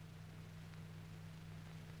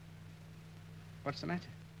 What's the matter?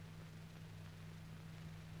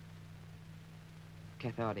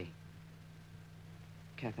 Kath Hardy.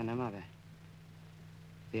 Kath and her mother.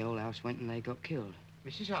 The old house went and they got killed.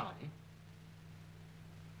 Mrs. Hardy?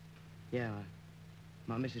 Yeah,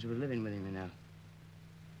 my missus was living with him, you know.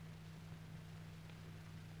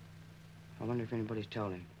 I wonder if anybody's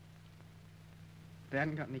told him. They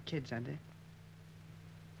hadn't got any kids, had they?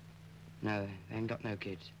 No, they ain't got no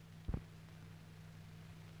kids.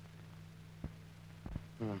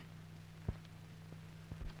 Well,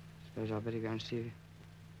 suppose I'd better go and see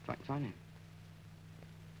if I can find him.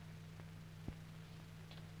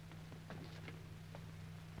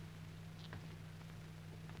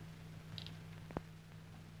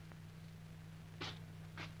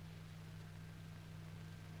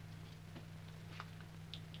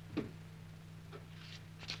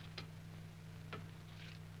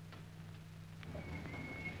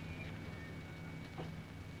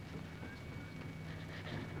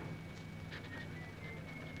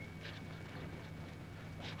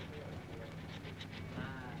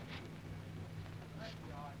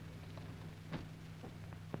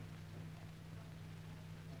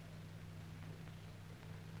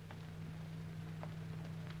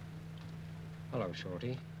 Hello,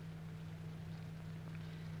 Shorty.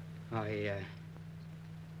 I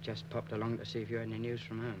just popped along to see if you had any news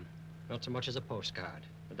from home. Not so much as a postcard.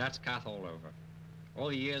 But that's Kath all over. All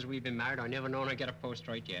the years we've been married, I never known her get a post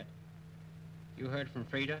right yet. You heard from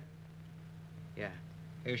Frida? Yeah.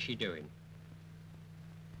 How's she doing?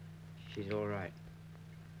 She's all right.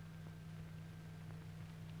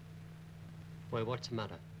 Why, what's the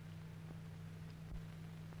matter?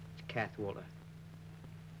 It's Kath Walter.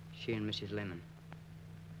 She and Mrs. Lemon.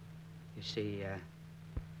 You see,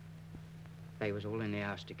 they was all in the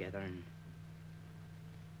house together and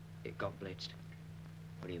it got blitzed.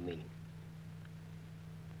 What do you mean?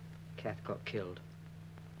 Kath got killed.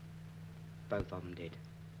 Both of them did.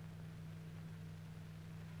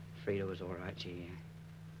 Frida was all right. She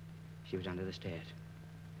was under the stairs.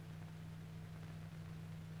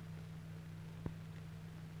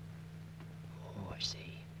 Oh, I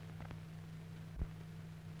see.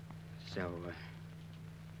 So,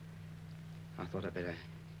 I thought I'd better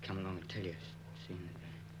come along and tell you, seeing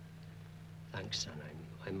that... Thanks, son.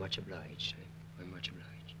 I'm much obliged. I'm much obliged.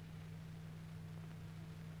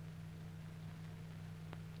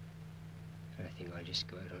 I think I'll just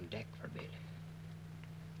go out on deck for a bit.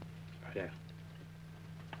 Yeah.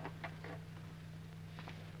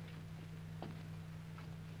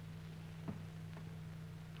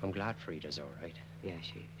 I'm glad Frida's all right. Yeah,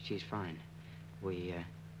 she's fine. We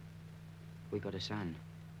got a son.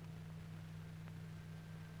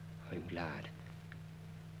 I'm glad.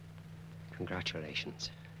 Congratulations.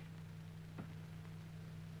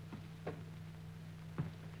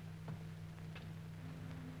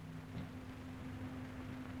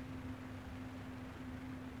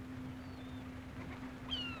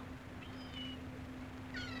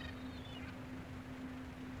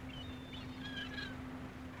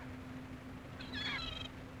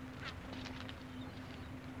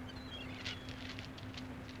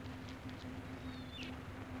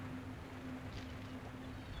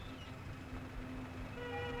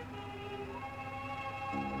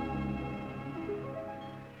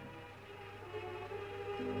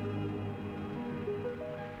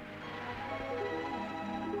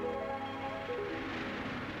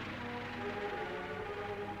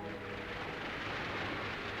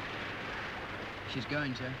 She's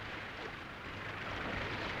going to.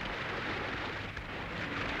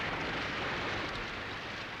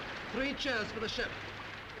 Three cheers for the ship.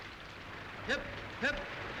 Hip, hip,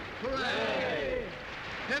 hooray! Hooray!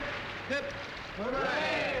 Hip, hip,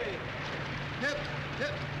 hooray! Hip,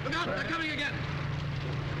 hip. Look out, they're coming again!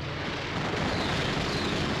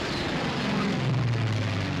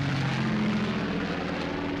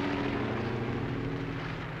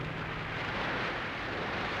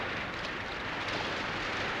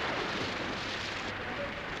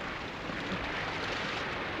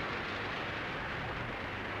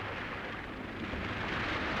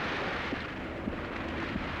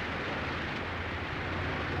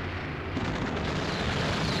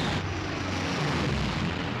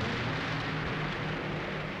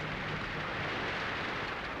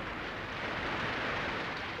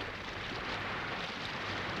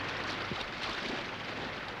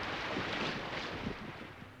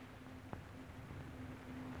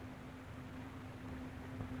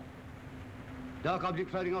 Dark object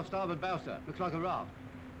floating off starboard bow, sir. Looks like a raft.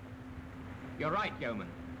 You're right, Yeoman.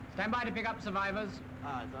 Stand by to pick up survivors.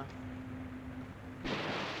 Aye, sir.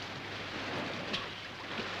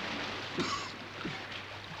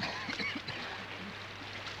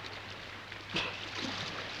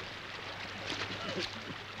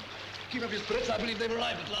 Keep up your spirits. I believe they've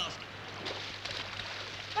arrived at last.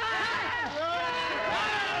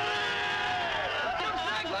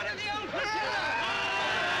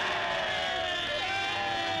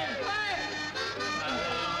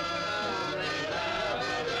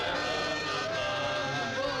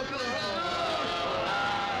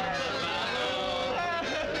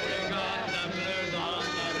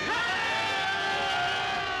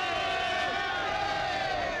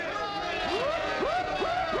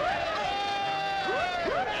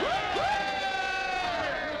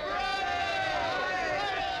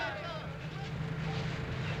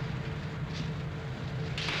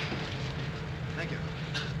 Thank you.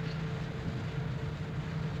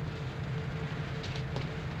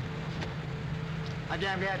 I'm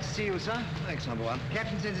damn glad to see you, sir. Thanks, number one.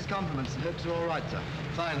 Captain sends his compliments and hopes you're all right, sir.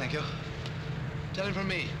 Fine, thank you. Tell him from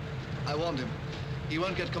me. I warned him. He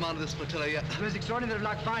won't get command of this flotilla yet. It was extraordinary of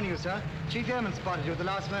luck finding you, sir. Chief Airman spotted you at the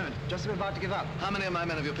last moment, just as we were about to give up. How many of my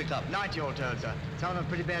men have you picked up? 90 all told, sir. Some of them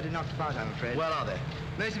pretty badly knocked about, I'm afraid. Where are they?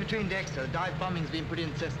 Mostly between decks, sir. Dive bombing's been pretty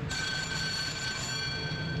incessant.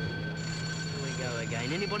 Here we go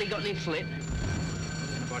again. Anybody got any flit?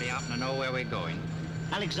 Does anybody happen to know where we're going?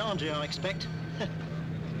 Alexandria, I expect.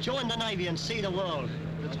 Join the Navy and see the world.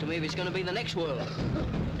 Looks to me if it's going to be the next world.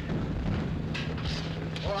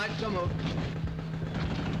 All right, so move.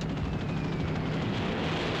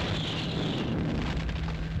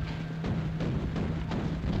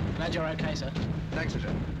 Glad you're okay, sir. Thanks, Sir.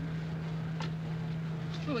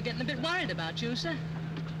 Well, we're getting a bit worried about you, sir.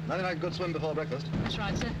 Nothing like a good swim before breakfast. That's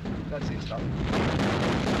right, sir. Let's see, stop.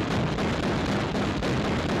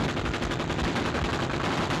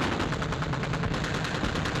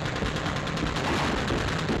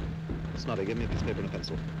 Snobby, give me a piece of paper and a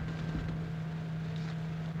pencil.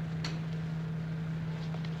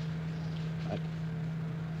 Right.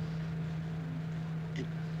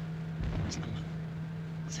 It's number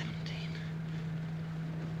 17.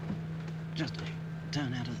 Just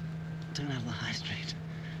turn out of the high street.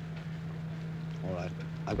 All right,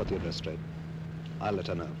 I've got the address straight. I'll let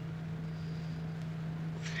her know.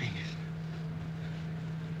 Thanks.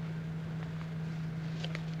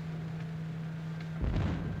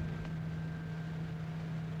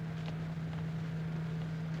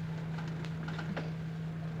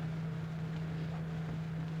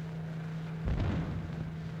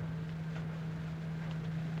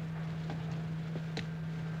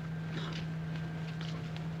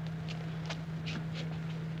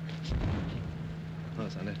 Oh,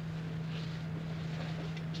 Sandy.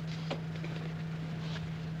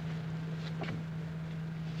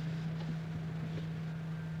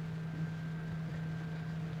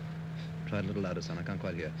 Try it a little louder, son. I can't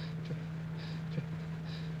quite hear.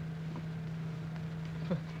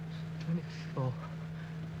 24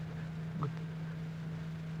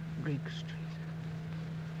 Greek Street.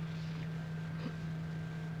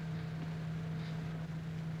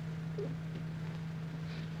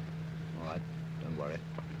 All right, don't worry.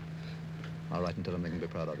 I'll write and tell them they can be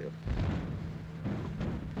proud of you.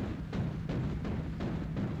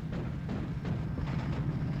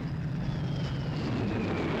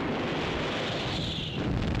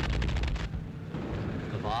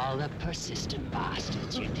 Of all the persistent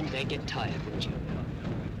bastards, you'd think they'd get tired, wouldn't you?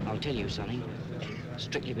 I'll tell you, Sonny,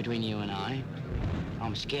 strictly between you and I,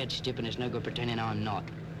 I'm scared stiff and it's no good pretending I'm not.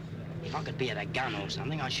 If I could be at a gun or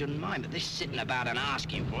something, I shouldn't mind, but this sitting about and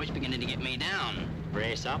asking for it's beginning to get me down.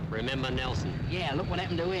 Brace up. Remember Nelson. Yeah, look what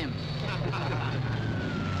happened to him.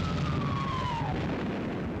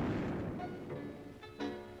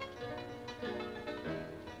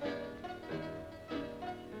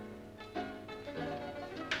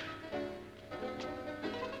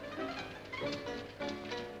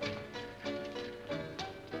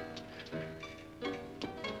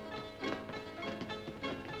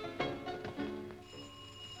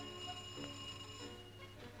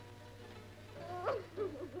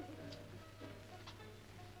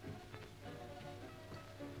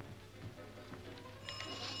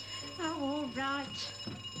 Oh, all right.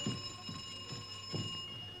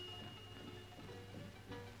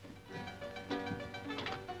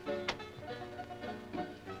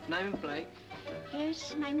 Name and Blake.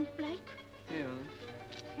 Yes, name's Blake. Here.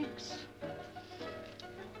 Thanks.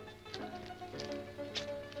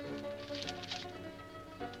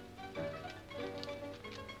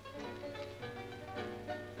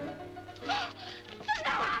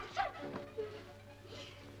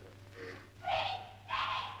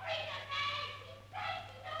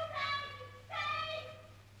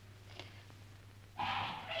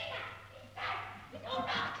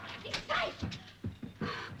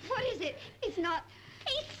 What is it? It's not...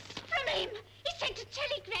 It's from him. He sent a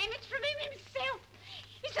telegram. It's from him himself.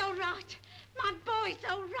 He's all right. My boy's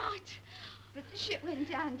all right. But the ship went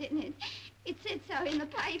down, didn't it? It said so in the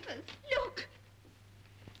papers. Look.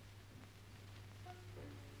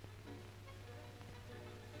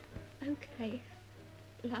 Okay,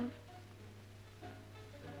 love.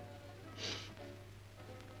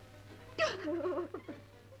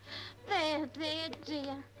 There,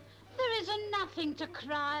 dear. There isn't nothing to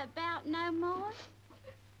cry about no more.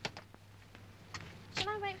 Shall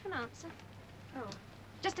I wait for an answer? Oh,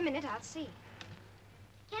 just a minute, I'll see.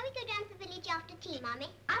 Can we go down to the village after tea, Mommy?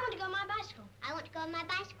 I want to go on my bicycle. I want to go on my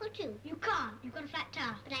bicycle, too. You can't. You've got a flat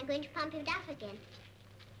tire. But I'm going to pump it off again.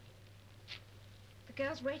 The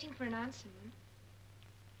girl's waiting for an answer, Mum.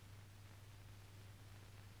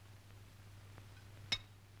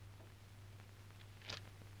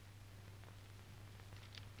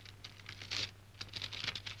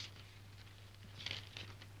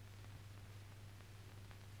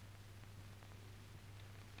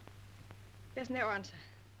 There's no answer.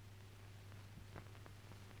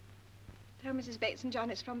 Tell Mrs. Bates and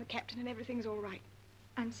John it's from the captain and everything's all right.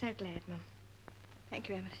 I'm so glad, Mum. Thank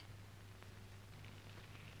you, Emily.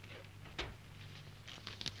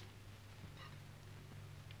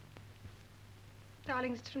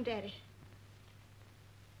 Darling, it's from Daddy.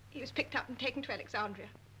 He was picked up and taken to Alexandria.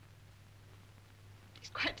 He's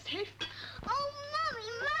quite safe. Oh, Mummy,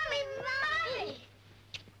 Mummy, Mummy!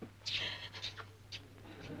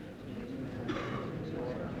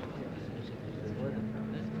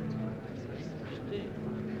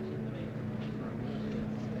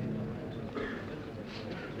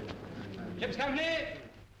 Ship's company!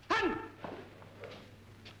 Hun!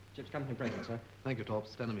 Ship's company breaking, sir. Thank you, Torp.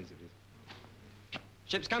 Stand them easy, please.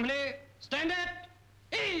 Ship's company, stand at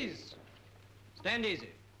ease! Stand easy.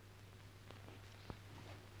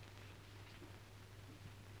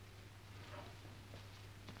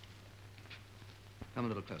 Come a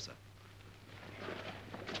little closer.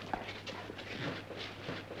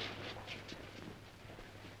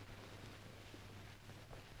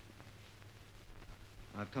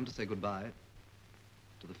 I've come to say goodbye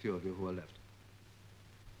to the few of you who are left.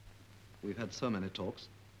 We've had so many talks,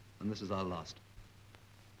 and this is our last.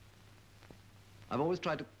 I've always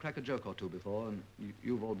tried to crack a joke or two before, and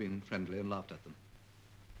you've all been friendly and laughed at them.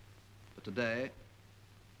 But today,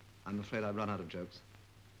 I'm afraid I've run out of jokes.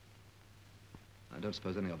 I don't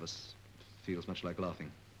suppose any of us feels much like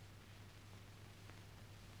laughing.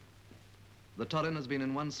 The Torrin has been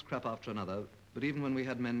in one scrap after another, but even when we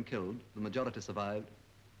had men killed, the majority survived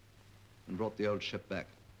and brought the old ship back.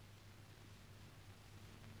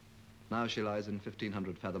 Now she lies in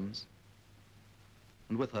 1,500 fathoms,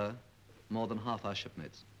 and with her, more than half our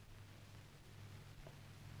shipmates.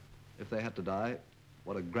 If they had to die,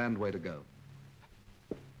 what a grand way to go.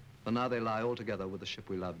 For now they lie all together with the ship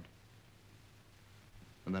we loved,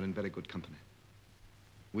 and they're in very good company.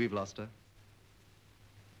 We've lost her,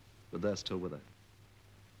 but they're still with her.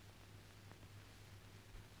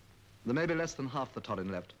 There may be less than half the Torrin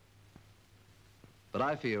left, but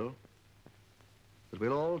I feel that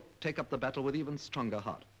we'll all take up the battle with even stronger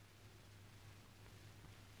heart.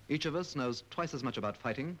 Each of us knows twice as much about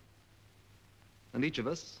fighting, and each of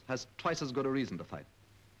us has twice as good a reason to fight.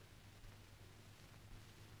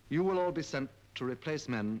 You will all be sent to replace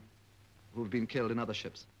men who've been killed in other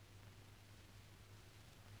ships.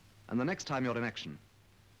 And the next time you're in action,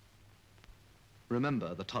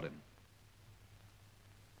 remember the Torrin.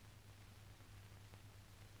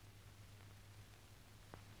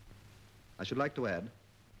 I should like to add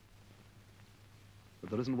that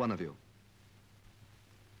there isn't one of you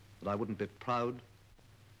that I wouldn't be proud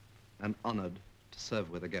and honored to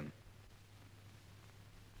serve with again.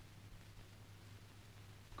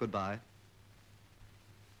 Goodbye.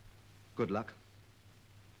 Good luck.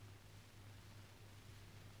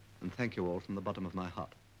 And thank you all from the bottom of my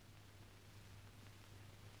heart.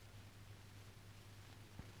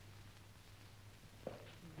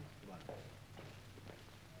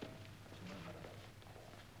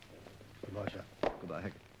 Goodbye, sir. Goodbye,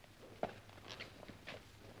 Hank.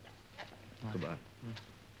 Goodbye.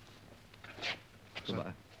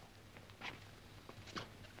 Goodbye.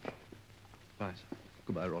 Goodbye, sir.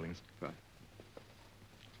 Goodbye, Rawlings. Goodbye.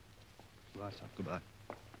 Goodbye, sir. Goodbye.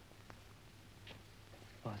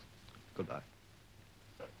 Goodbye. Goodbye.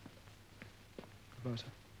 Goodbye, sir.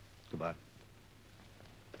 Goodbye.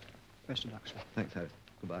 Best of luck, sir. Thanks, Harry.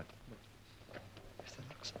 Goodbye. Best of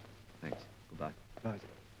luck, sir. Thanks. Goodbye. Goodbye, sir.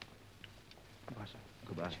 Goodbye, sir.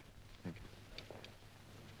 Goodbye. Thank you.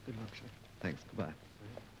 Good luck, sir. Thanks. Goodbye.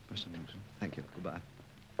 Best of luck, sir. Thank you. Goodbye.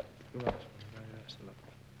 Goodbye, sir. Best of luck.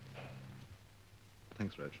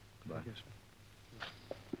 Thanks, Roach. Goodbye. Yes, sir.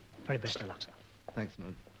 Very best of luck, sir. Thanks,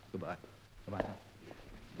 Moon. Goodbye. Goodbye, sir.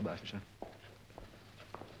 Goodbye, Fisher.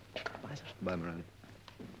 Goodbye, sir. Goodbye, Morelli.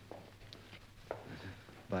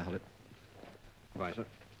 Goodbye, Hollett. Goodbye, sir.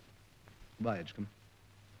 Goodbye, Edgecombe.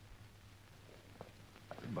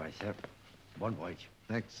 Goodbye, sir. Bon voyage.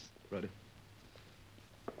 Thanks, Brody.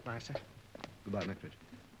 Goodbye, sir. Goodbye, Mickridge.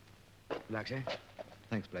 Good luck, sir.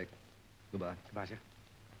 Thanks, Blake. Goodbye. Goodbye, sir.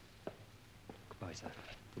 Goodbye, sir.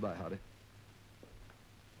 Goodbye, Hardy.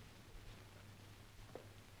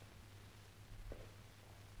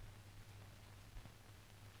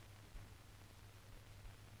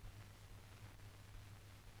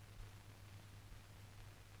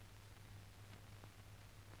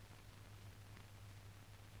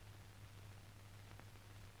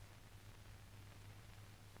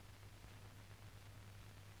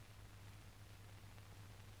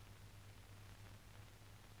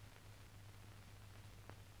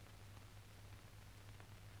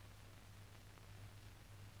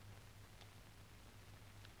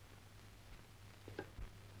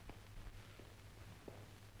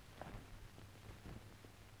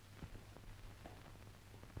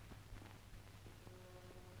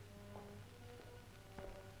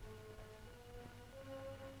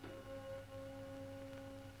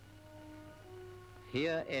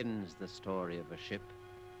 Here ends the story of a ship.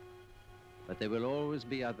 But there will always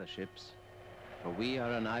be other ships, for we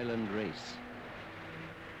are an island race.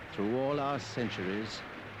 Through all our centuries,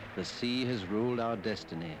 the sea has ruled our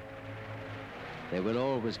destiny. There will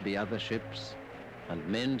always be other ships and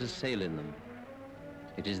men to sail in them.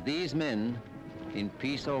 It is these men, in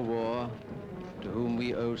peace or war, to whom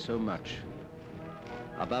we owe so much.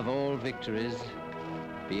 Above all victories,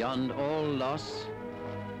 beyond all loss,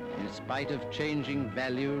 in spite of changing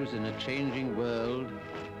values in a changing world,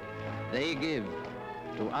 they give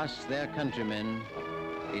to us, their countrymen,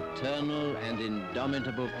 eternal and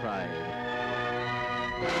indomitable pride.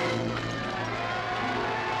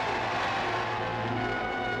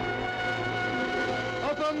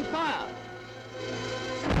 Open fire!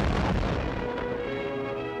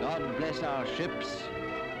 God bless our ships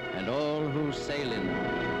and all who sail in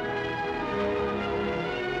them.